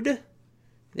food,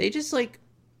 they just, like,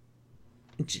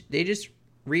 they just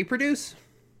reproduce.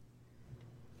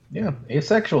 Yeah,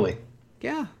 asexually.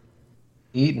 Yeah.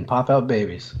 Eat and pop out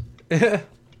babies.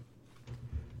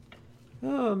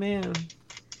 Oh, man.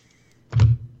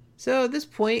 So at this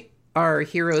point, our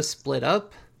heroes split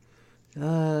up.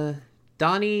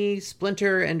 Donnie,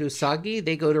 Splinter, and Usagi,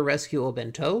 they go to rescue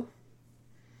Obento.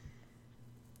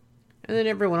 And then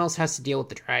everyone else has to deal with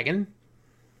the dragon.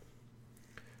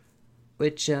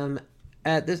 Which Obento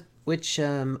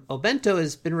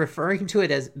has been referring to it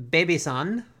as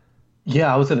Baby-san.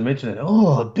 Yeah, I was going to mention it.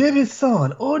 Oh,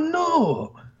 Baby-san. Oh,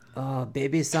 no. Oh,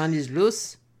 baby son is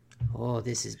loose. Oh,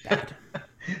 this is bad.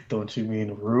 Don't you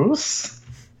mean Roos?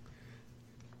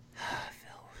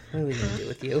 What are we gonna do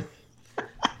with you?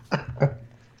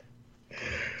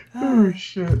 Oh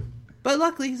shit. But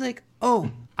luckily he's like, oh,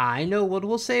 I know what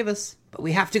will save us, but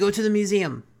we have to go to the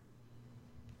museum.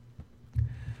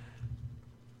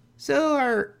 So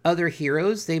our other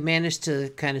heroes, they managed to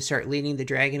kind of start leading the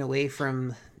dragon away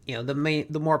from,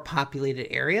 the more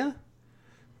populated area.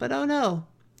 But oh no,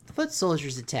 the foot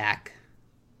soldiers attack.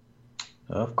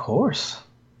 Of course.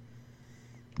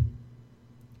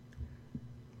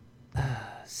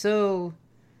 So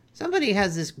somebody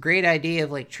has this great idea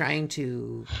of trying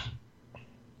to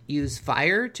use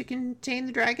fire to contain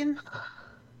the dragon.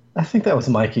 I think that was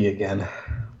Mikey again.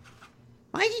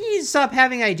 Mikey needs to stop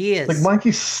having ideas.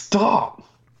 Mikey, stop.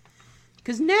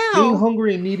 Because now... Being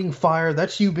hungry and needing fire,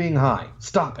 that's you being high.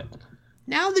 Stop it.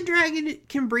 Now the dragon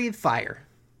can breathe fire.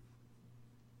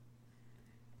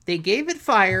 They gave it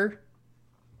fire,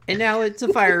 and now it's a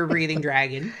fire-breathing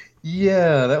dragon.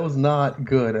 Yeah, that was not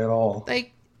good at all.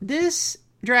 This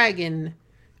dragon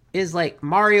is like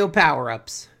Mario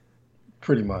power-ups.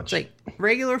 Pretty much. It's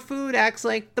regular food acts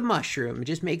like the mushroom. It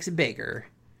just makes it bigger.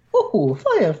 Ooh,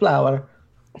 fire flower.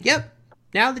 Yep.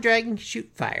 Now the dragon can shoot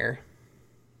fire.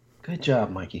 Good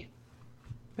job, Mikey.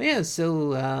 Yeah,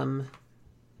 so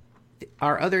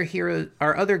our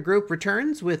other group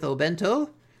returns with Obento,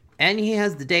 and he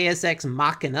has the Deus Ex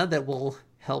Machina that will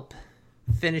help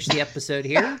finish the episode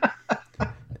here.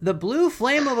 The Blue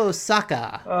Flame of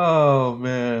Osaka. Oh,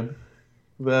 man.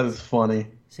 That is funny.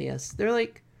 So yes, they're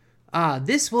like,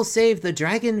 this will save the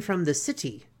dragon from the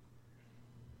city.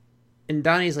 And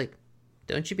Donnie's like,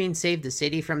 don't you mean save the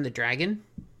city from the dragon?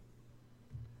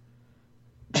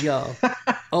 Yo.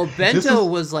 Obento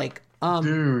was like,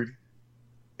 Dude.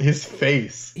 His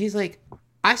face. He's like,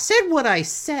 I said what I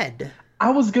said. I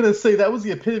was going to say that was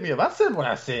the epitome of, I said what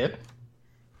I said.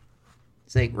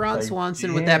 It's like Ron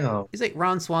Swanson with that. He's like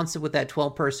Ron Swanson with that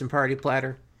 12-person party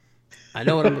platter. I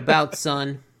know what I'm about,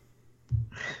 son.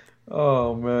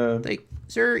 Oh man! Like,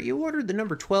 sir, you ordered the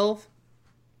number 12.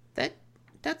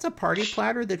 That's a party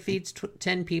platter that feeds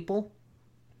 10 people.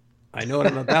 I know what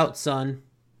I'm about, son.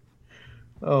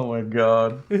 Oh my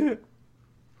god!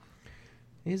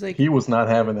 He's like, he was not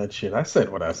having that shit. I said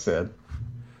what I said.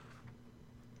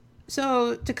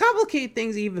 So to complicate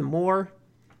things even more.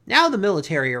 Now the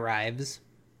military arrives.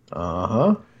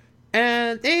 Uh-huh.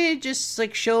 And they just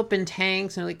show up in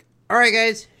tanks and are like, all right,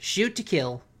 guys, shoot to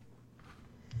kill.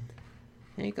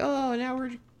 And like, oh, now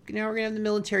we're gonna have the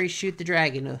military shoot the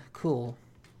dragon. Cool.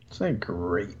 It's like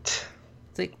great.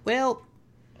 It's like, well,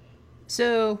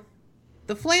 so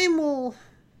the flame will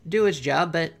do its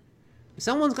job, but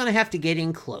someone's gonna have to get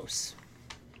in close.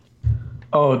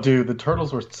 Oh, dude, the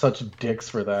turtles were such dicks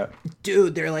for that.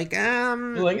 Dude, they're like, They're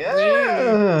like,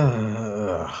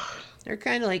 They're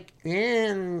kind of like,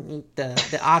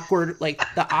 the awkward,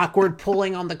 the awkward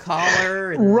pulling on the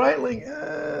collar. And right, like,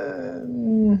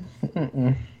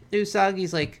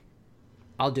 Usagi's like,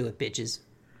 I'll do it, bitches.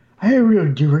 I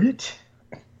will do it.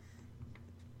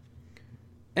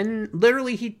 And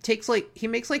literally, he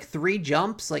makes 3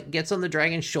 jumps, gets on the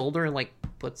dragon's shoulder and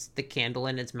puts the candle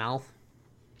in its mouth.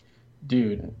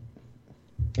 Dude,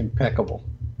 impeccable.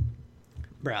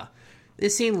 Bruh.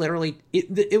 This scene literally,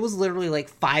 it was literally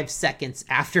 5 seconds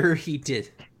after he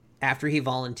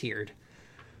volunteered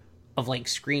of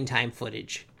screen time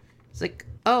footage. It's like,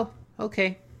 oh,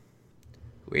 okay.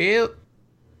 Well,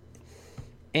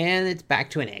 and it's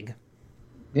back to an egg.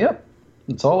 Yep.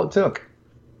 That's all it took.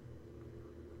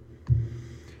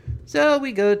 So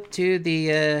we go to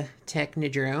the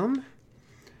Technodrome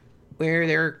where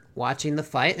they're watching the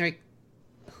fight. They're like,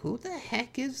 who the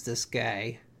heck is this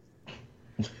guy?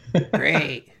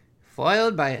 Great.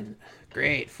 Foiled by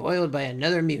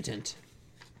another mutant.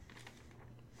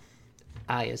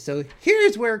 Yeah, so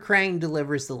here's where Krang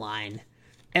delivers the line.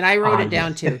 And I wrote it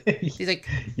down too. He's like,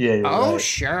 right.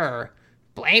 Sure.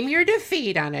 Blame your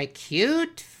defeat on a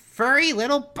cute, furry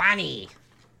little bunny.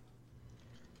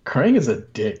 Krang is a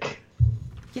dick.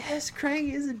 Yes,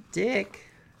 Krang is a dick.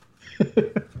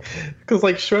 Because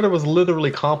Shredder was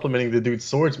literally complimenting the dude's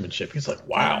swordsmanship. He's like,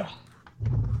 wow.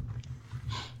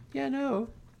 Yeah, no.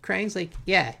 Krang's like,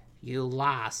 yeah, you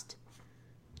lost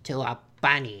to a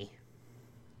bunny.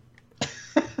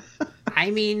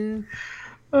 I mean...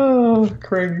 Oh,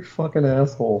 Krang, you fucking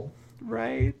asshole.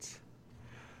 Right.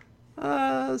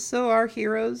 So our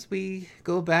heroes, we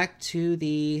go back to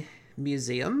the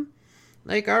museum.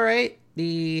 All right,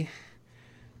 the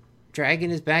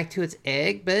dragon is back to its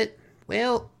egg, but,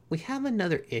 well, we have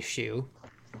another issue.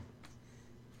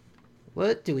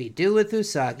 What do we do with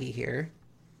Usagi here?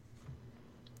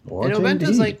 What and Obento's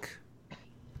indeed? like,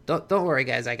 don't worry,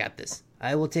 guys, I got this.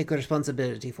 I will take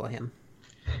responsibility for him.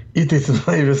 It is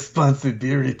my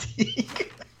responsibility.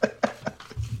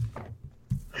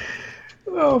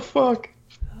 Oh, fuck.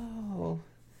 Oh,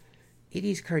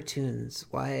 80s cartoons.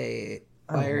 Why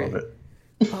I love it.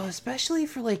 Oh, especially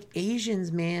for, like,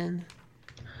 Asians, man.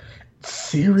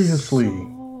 Seriously.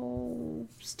 So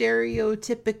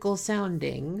stereotypical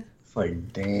sounding. It's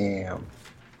like, damn.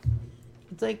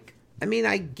 It's like, I mean,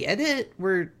 I get it.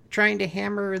 We're trying to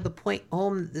hammer the point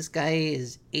home that this guy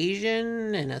is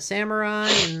Asian and a samurai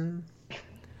and...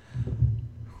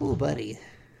 Ooh, buddy.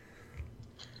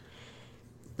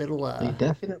 Little, They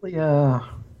definitely, they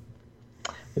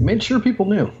made sure people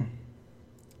knew.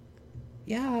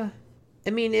 Yeah. I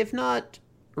mean, if not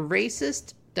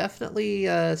racist, definitely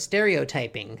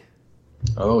stereotyping.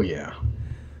 Oh, yeah.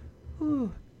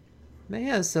 Whew. But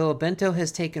yeah, so Bento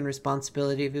has taken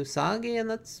responsibility of Usagi, and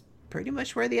that's pretty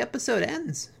much where the episode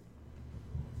ends.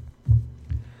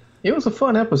 It was a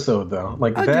fun episode, though.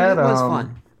 Like, Oh, that, dude, it was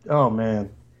fun. Oh, man.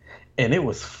 And it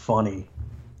was funny.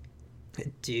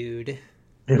 Dude.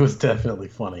 It was definitely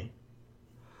funny.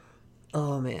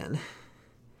 Oh, man.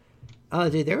 Oh,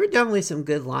 dude, there were definitely some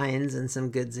good lines and some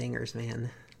good zingers,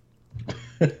 man.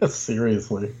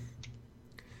 Seriously.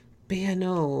 But yeah,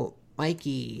 no,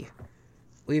 Mikey,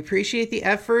 we appreciate the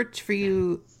effort for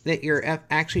you that you're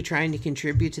actually trying to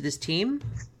contribute to this team.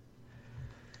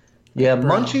 Yeah,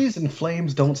 Bro. munchies and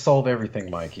flames don't solve everything,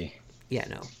 Mikey. Yeah,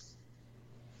 no.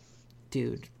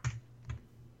 Dude.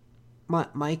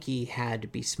 Mikey had to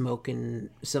be smoking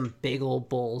some big old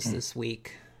bowls this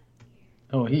week.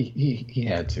 Oh, he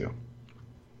had to.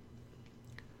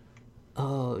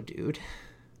 Oh, dude.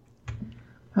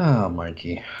 Oh,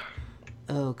 Mikey.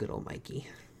 Oh, good old Mikey.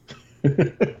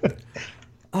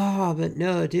 Oh, but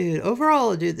no, dude.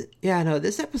 Overall, dude, yeah, no,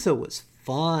 this episode was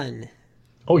fun.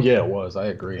 Oh, yeah, it was. I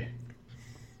agree.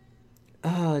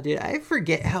 Oh, dude, I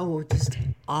forget how just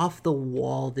off the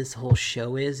wall this whole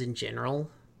show is in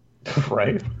general.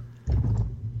 Right?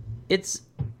 It's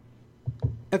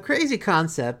a crazy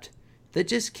concept that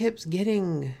just keeps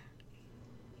getting...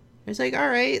 It's like, all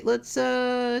right, let's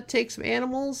take some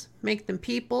animals, make them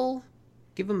people,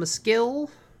 give them a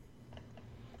skill.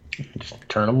 Just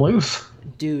turn them loose.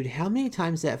 Dude, how many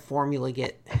times did that formula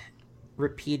get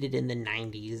repeated in the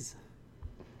 90s?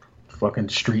 Fucking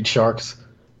street sharks.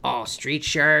 Oh, Street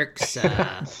Sharks,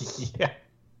 Yeah.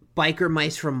 Biker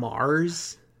Mice from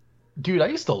Mars. Dude, I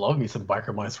used to love me some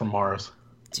Biker Mice from Mars.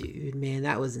 Dude, man,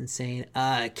 that was insane.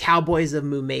 Cowboys of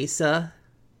Mumesa.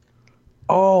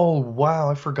 Oh, wow,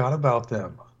 I forgot about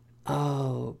them.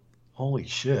 Oh. Holy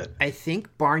shit. I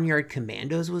think Barnyard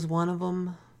Commandos was one of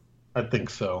them. I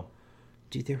think so.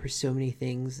 Dude, there were so many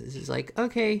things. This is like,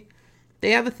 okay,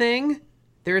 they have a thing.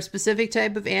 They're a specific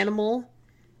type of animal.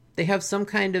 They have some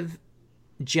kind of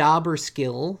job or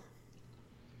skill.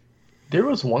 There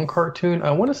was one cartoon,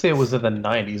 I want to say it was in the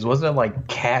 90s. Wasn't it like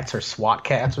Cats or SWAT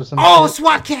Cats or something? Oh,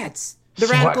 SWAT Cats! The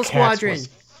SWAT Radical Cats Squadron. was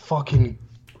fucking...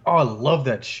 Oh, I love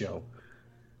that show.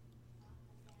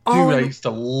 Dude, Oh, I used to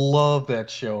love that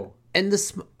show. And the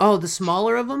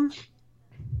smaller of them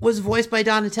was voiced by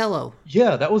Donatello.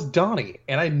 Yeah, that was Donnie.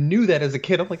 And I knew that as a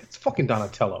kid. I'm like, it's fucking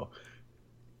Donatello.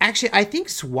 Actually, I think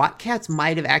SWAT Cats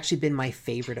might have actually been my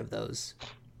favorite of those.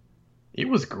 It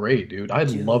was great, dude. I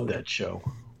love that show.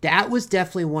 That was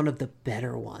definitely one of the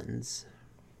better ones.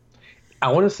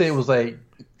 I want to say it was like,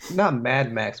 not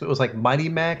Mad Max, but it was like Mighty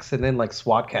Max, and then like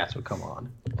SWAT Cats would come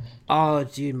on. Oh,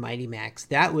 dude, Mighty Max.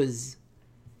 That was...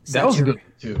 That was good,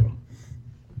 too.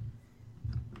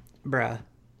 Bruh.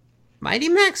 Mighty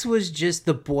Max was just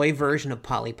the boy version of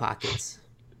Polly Pockets.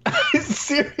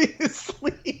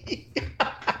 Seriously?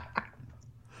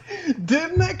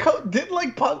 Didn't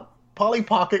like Polly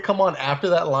Pocket come on after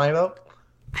that lineup?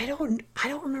 I don't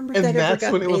remember And that that's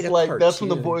ever got when it was made a like, cartoon. that's when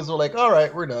the boys were like, all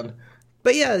right, we're done.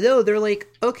 But yeah, no, they're like,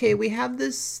 okay, we have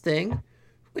this thing,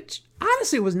 which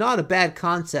honestly was not a bad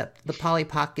concept, the Polly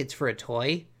Pockets for a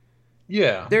toy.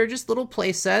 Yeah. They're just little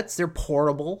play sets. They're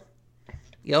portable.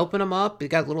 You open them up, you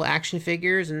got little action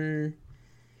figures, and...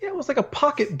 Yeah, it was like a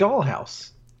pocket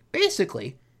dollhouse.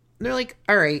 Basically. And they're like,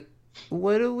 all right,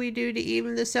 what do we do to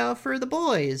even this out for the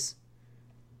boys?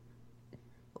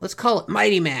 Let's call it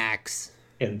Mighty Max.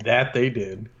 And that they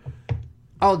did.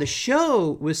 Oh, the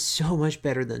show was so much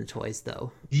better than the toys,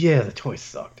 though. Yeah, the toys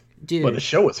sucked. Dude. But the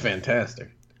show was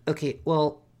fantastic. Okay,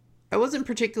 well, I wasn't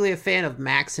particularly a fan of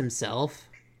Max himself.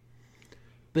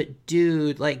 But,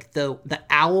 dude, like, the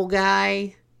owl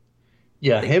guy...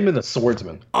 Yeah, him and the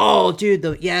swordsman. Oh, dude,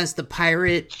 the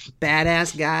pirate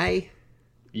badass guy.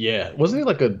 Yeah. Wasn't he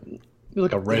like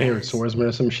a red-haired swordsman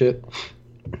or some shit?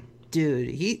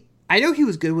 Dude, I know he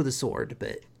was good with a sword,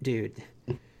 but dude.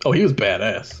 Oh, he was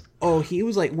badass. Oh, he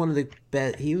was like one of the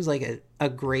best. He was like a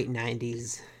great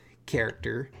 90s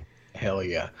character. Hell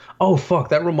yeah. Oh, fuck.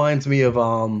 That reminds me of,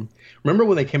 remember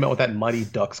when they came out with that Mighty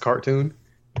Ducks cartoon?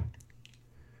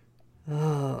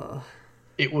 Oh.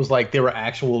 It was like they were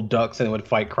actual ducks and it would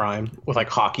fight crime with like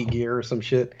hockey gear or some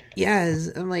shit. Yes.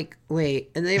 I'm like,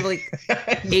 wait. And they have like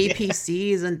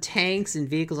APCs and tanks and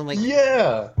vehicles. I'm like,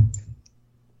 yeah.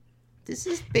 This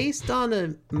is based on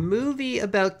a movie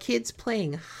about kids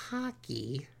playing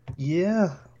hockey.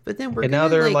 Yeah. But then we're and now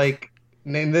they're like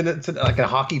and then it's like a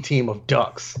hockey team of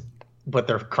ducks, but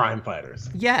they're crime fighters.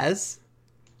 Yes.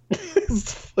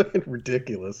 It's fucking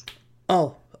ridiculous.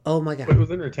 Oh my god. But it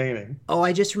was entertaining. Oh,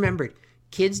 I just remembered.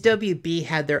 Kids WB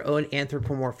had their own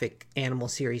anthropomorphic animal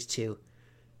series too.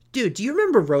 Dude, do you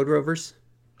remember Road Rovers?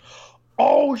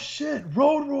 Oh shit,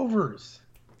 Road Rovers.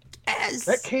 Yes.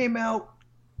 That came out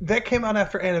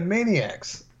after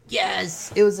Animaniacs.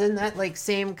 Yes. It was in that like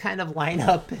same kind of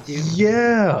lineup, dude.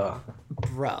 Yeah.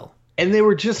 Bro. And they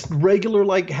were just regular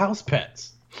like house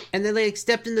pets. And then they like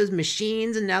stepped in those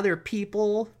machines and now they're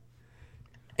people.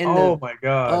 And my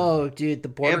god. Oh dude, the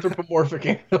border anthropomorphic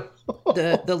animal.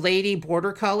 the lady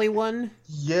border collie one?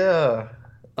 Yeah.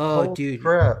 Oh Holy dude.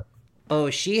 Crap.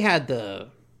 Oh, she had the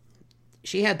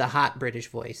hot British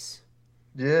voice.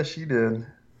 Yeah, she did.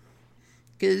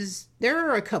 Because there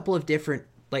are a couple of different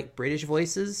like British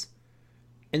voices,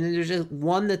 and then there's just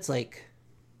one that's like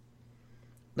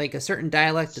a certain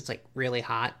dialect that's like really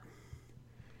hot.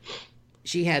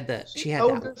 She had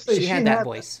that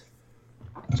voice.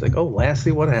 It's like, oh,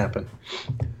 Lassie, what happened?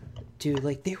 Dude,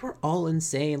 like they were all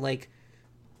insane. Like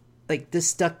the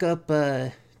stuck up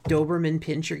Doberman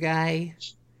Pinscher guy.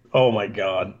 Oh my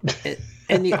god.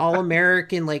 and the all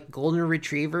American like golden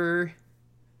retriever.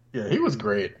 Yeah, he was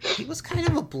great. He was kind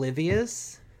of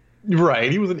oblivious.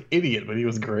 Right, he was an idiot, but he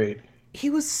was great. He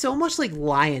was so much like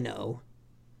Lion-O.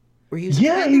 Where he was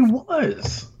he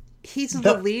was. He's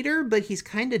the leader, but he's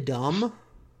kind of dumb.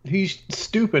 He's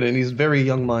stupid and he's very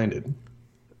young-minded.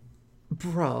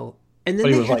 Bro. And then but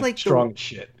they he was had like strong as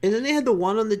shit. And then they had the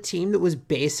one on the team that was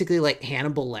basically like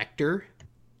Hannibal Lecter.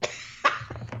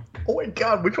 Oh my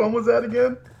god, which one was that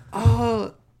again?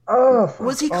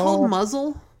 Was he called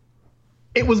Muzzle?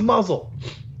 It was Muzzle.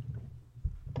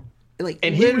 Like,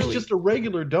 and he was just a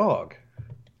regular dog.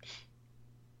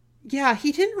 Yeah,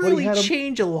 he didn't really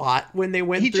change a lot when they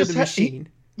went through the machine.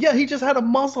 He just had a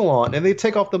muzzle on, and they'd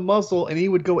take off the muzzle, and he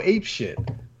would go ape shit.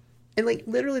 And like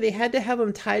literally, they had to have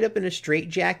him tied up in a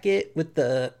straitjacket with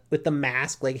the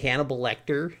mask, like Hannibal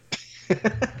Lecter.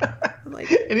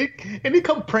 Like, and he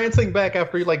come prancing back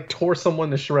after he like tore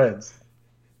someone to shreds.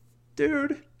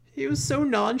 Dude, he was so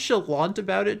nonchalant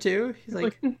about it too. He's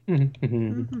like,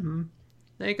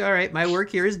 like, all right, my work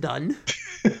here is done.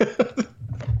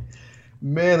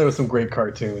 Man, there was some great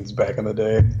cartoons back in the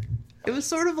day. It was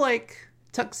sort of like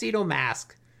Tuxedo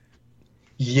Mask.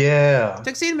 Yeah.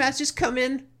 Tuxedo Mask, just come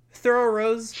in, throw a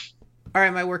rose. All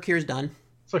right, my work here is done.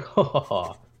 It's like,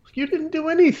 you didn't do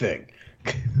anything.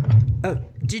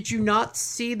 Did you not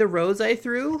see the rose I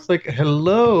threw? It's like,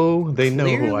 hello, they know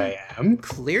who I am.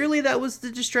 Clearly that was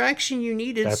the distraction you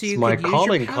needed. That's so you my could use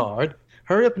calling your card.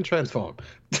 Hurry up and transform.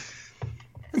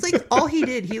 It's like all he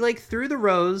did. He like threw the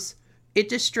rose. It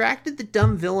distracted the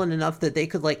dumb villain enough that they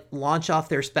could like launch off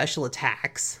their special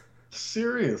attacks.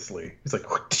 Seriously. He's like,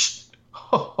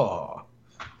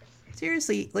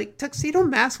 Seriously, like Tuxedo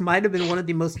Mask might have been one of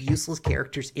the most useless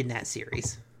characters in that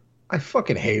series. I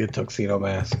fucking hated Tuxedo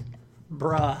Mask.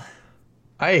 Bruh.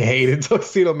 I hated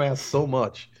Tuxedo Mask so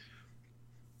much.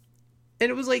 And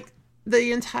it was like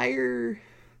the entire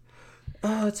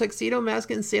Tuxedo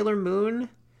Mask and Sailor Moon,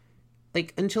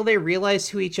 like until they realized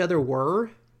who each other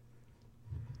were,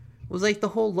 was like the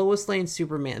whole Lois Lane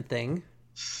Superman thing.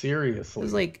 Seriously. It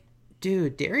was like,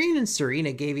 dude, Darian and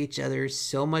Serena gave each other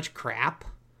so much crap.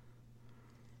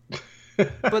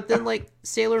 But then, like,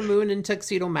 Sailor Moon and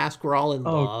Tuxedo Mask were all in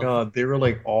love. Oh, God. They were,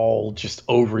 like, all just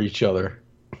over each other.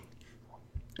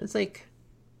 It's like...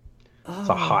 It's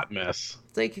a hot mess.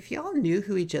 It's like, if y'all knew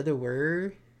who each other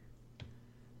were,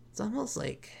 it's almost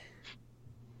like...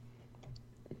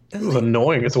 It was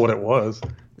annoying. It's what it was.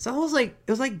 It's almost like...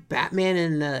 It was like Batman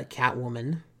and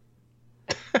Catwoman.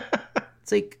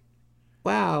 It's like,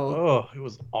 wow. Oh, it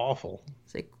was awful.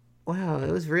 It's like, wow,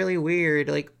 it was really weird.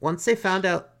 Like, once they find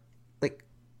out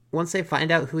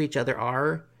who each other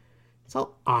are, it's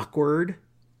all awkward.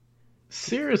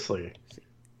 Seriously.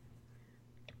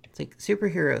 It's like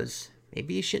superheroes.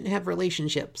 Maybe you shouldn't have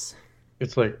relationships.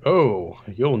 It's like, oh,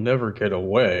 you'll never get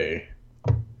away.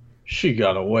 She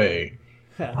got away.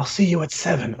 I'll see you at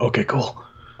 7. Okay, cool.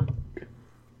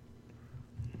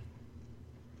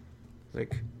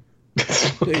 Like,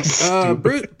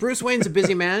 Bruce Wayne's a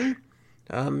busy man.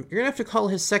 You're gonna have to call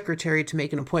his secretary to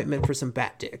make an appointment for some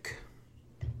bat dick.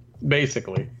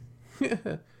 Basically.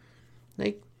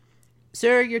 Like,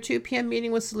 sir, your 2 p.m.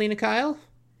 meeting with Selena Kyle?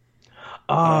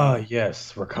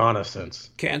 Yes, reconnaissance.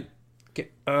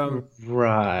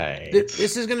 Right.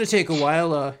 This is gonna take a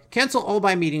while. Cancel all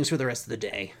my meetings for the rest of the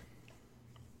day.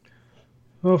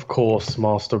 Of course,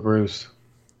 Master Bruce.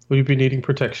 Will you be needing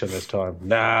protection this time?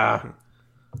 Nah.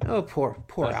 Oh, poor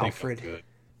Alfred.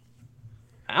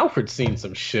 Alfred's seen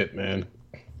some shit, man.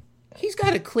 He's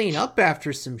got to clean up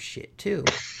after some shit, too.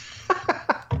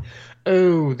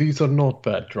 Oh, these are not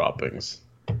bad droppings.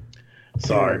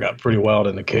 Sorry, got pretty wild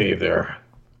in the cave there.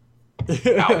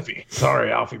 Alfie.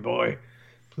 Sorry, Alfie boy.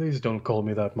 Please don't call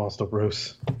me that, Master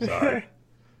Bruce. Sorry.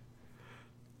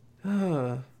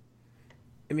 I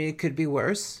mean, it could be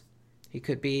worse. He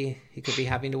could be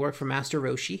having to work for Master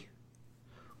Roshi.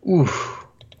 Oof.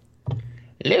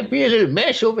 Left me a little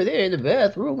mess over there in the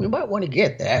bathroom. You might want to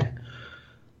get that.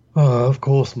 Of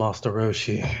course, Master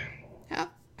Roshi.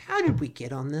 How did we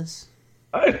get on this?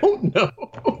 I don't know.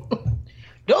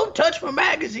 Don't touch my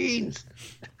magazines.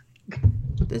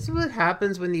 This is what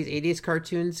happens when these 80s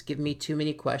cartoons give me too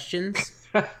many questions.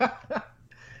 They're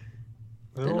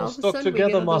all stuck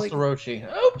together, Master Roshi.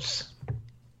 Oops.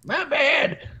 My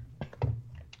bad.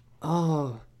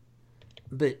 Oh.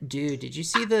 But, dude, did you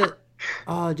see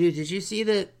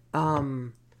that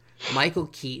Michael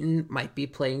Keaton might be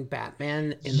playing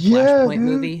Batman in the Flashpoint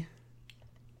movie?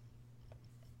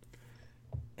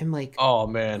 I'm like... Oh,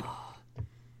 man.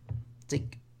 It's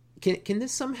like, can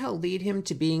this somehow lead him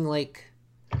to being, like,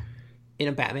 in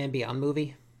a Batman Beyond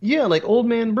movie? Yeah, like Old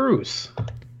Man Bruce.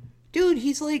 Dude,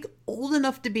 he's, like, old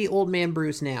enough to be Old Man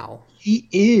Bruce now. He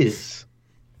is.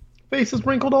 Face is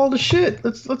wrinkled all the shit.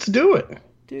 Let's do it.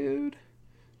 Dude.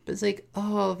 But it's like,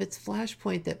 oh, if it's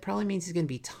Flashpoint, that probably means he's going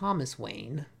to be Thomas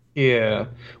Wayne. Yeah.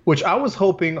 Which I was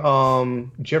hoping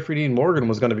Jeffrey Dean Morgan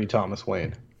was going to be Thomas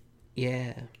Wayne.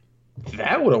 Yeah.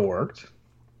 That would have worked.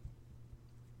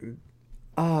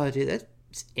 Oh, dude, that's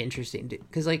interesting, dude.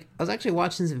 Because, like, I was actually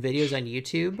watching some videos on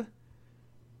YouTube.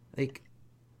 Like,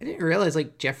 I didn't realize,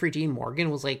 like, Jeffrey Dean Morgan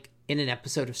was, like, in an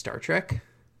episode of Star Trek.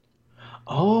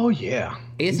 Oh, yeah.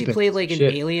 I guess he played, like, an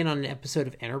alien on an episode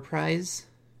of Enterprise.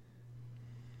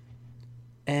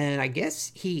 And I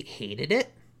guess he hated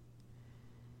it.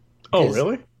 Oh,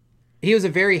 really? He was a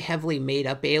very heavily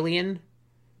made-up alien.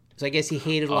 So I guess he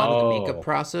hated a lot of the makeup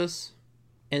process.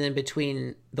 And then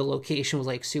between the location was,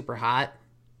 like, super hot.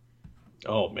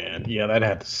 Oh, man. Yeah, that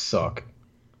had to suck.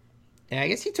 Yeah, I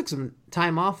guess he took some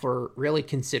time off or really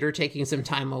considered taking some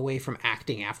time away from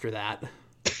acting after that.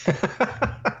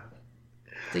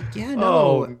 Like, yeah, no.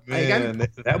 Oh, man.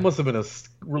 That must have been a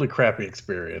really crappy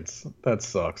experience. That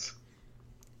sucks.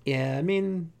 Yeah, I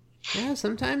mean, yeah,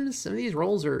 sometimes some of these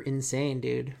roles are insane,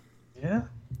 dude. Yeah,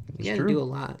 you gotta do a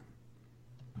lot.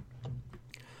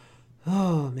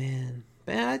 Oh, man.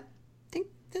 But I think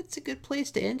that's a good place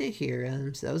to end it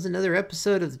here. So that was another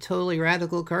episode of the Totally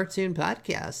Radical Cartoon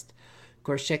Podcast. Of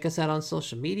course, check us out on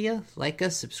social media. Like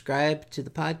us, subscribe to the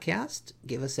podcast.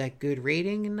 Give us that good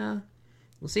rating, and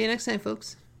we'll see you next time,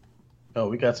 folks. Oh,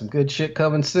 we got some good shit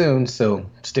coming soon, so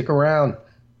stick around.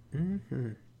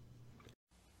 Mm-hmm.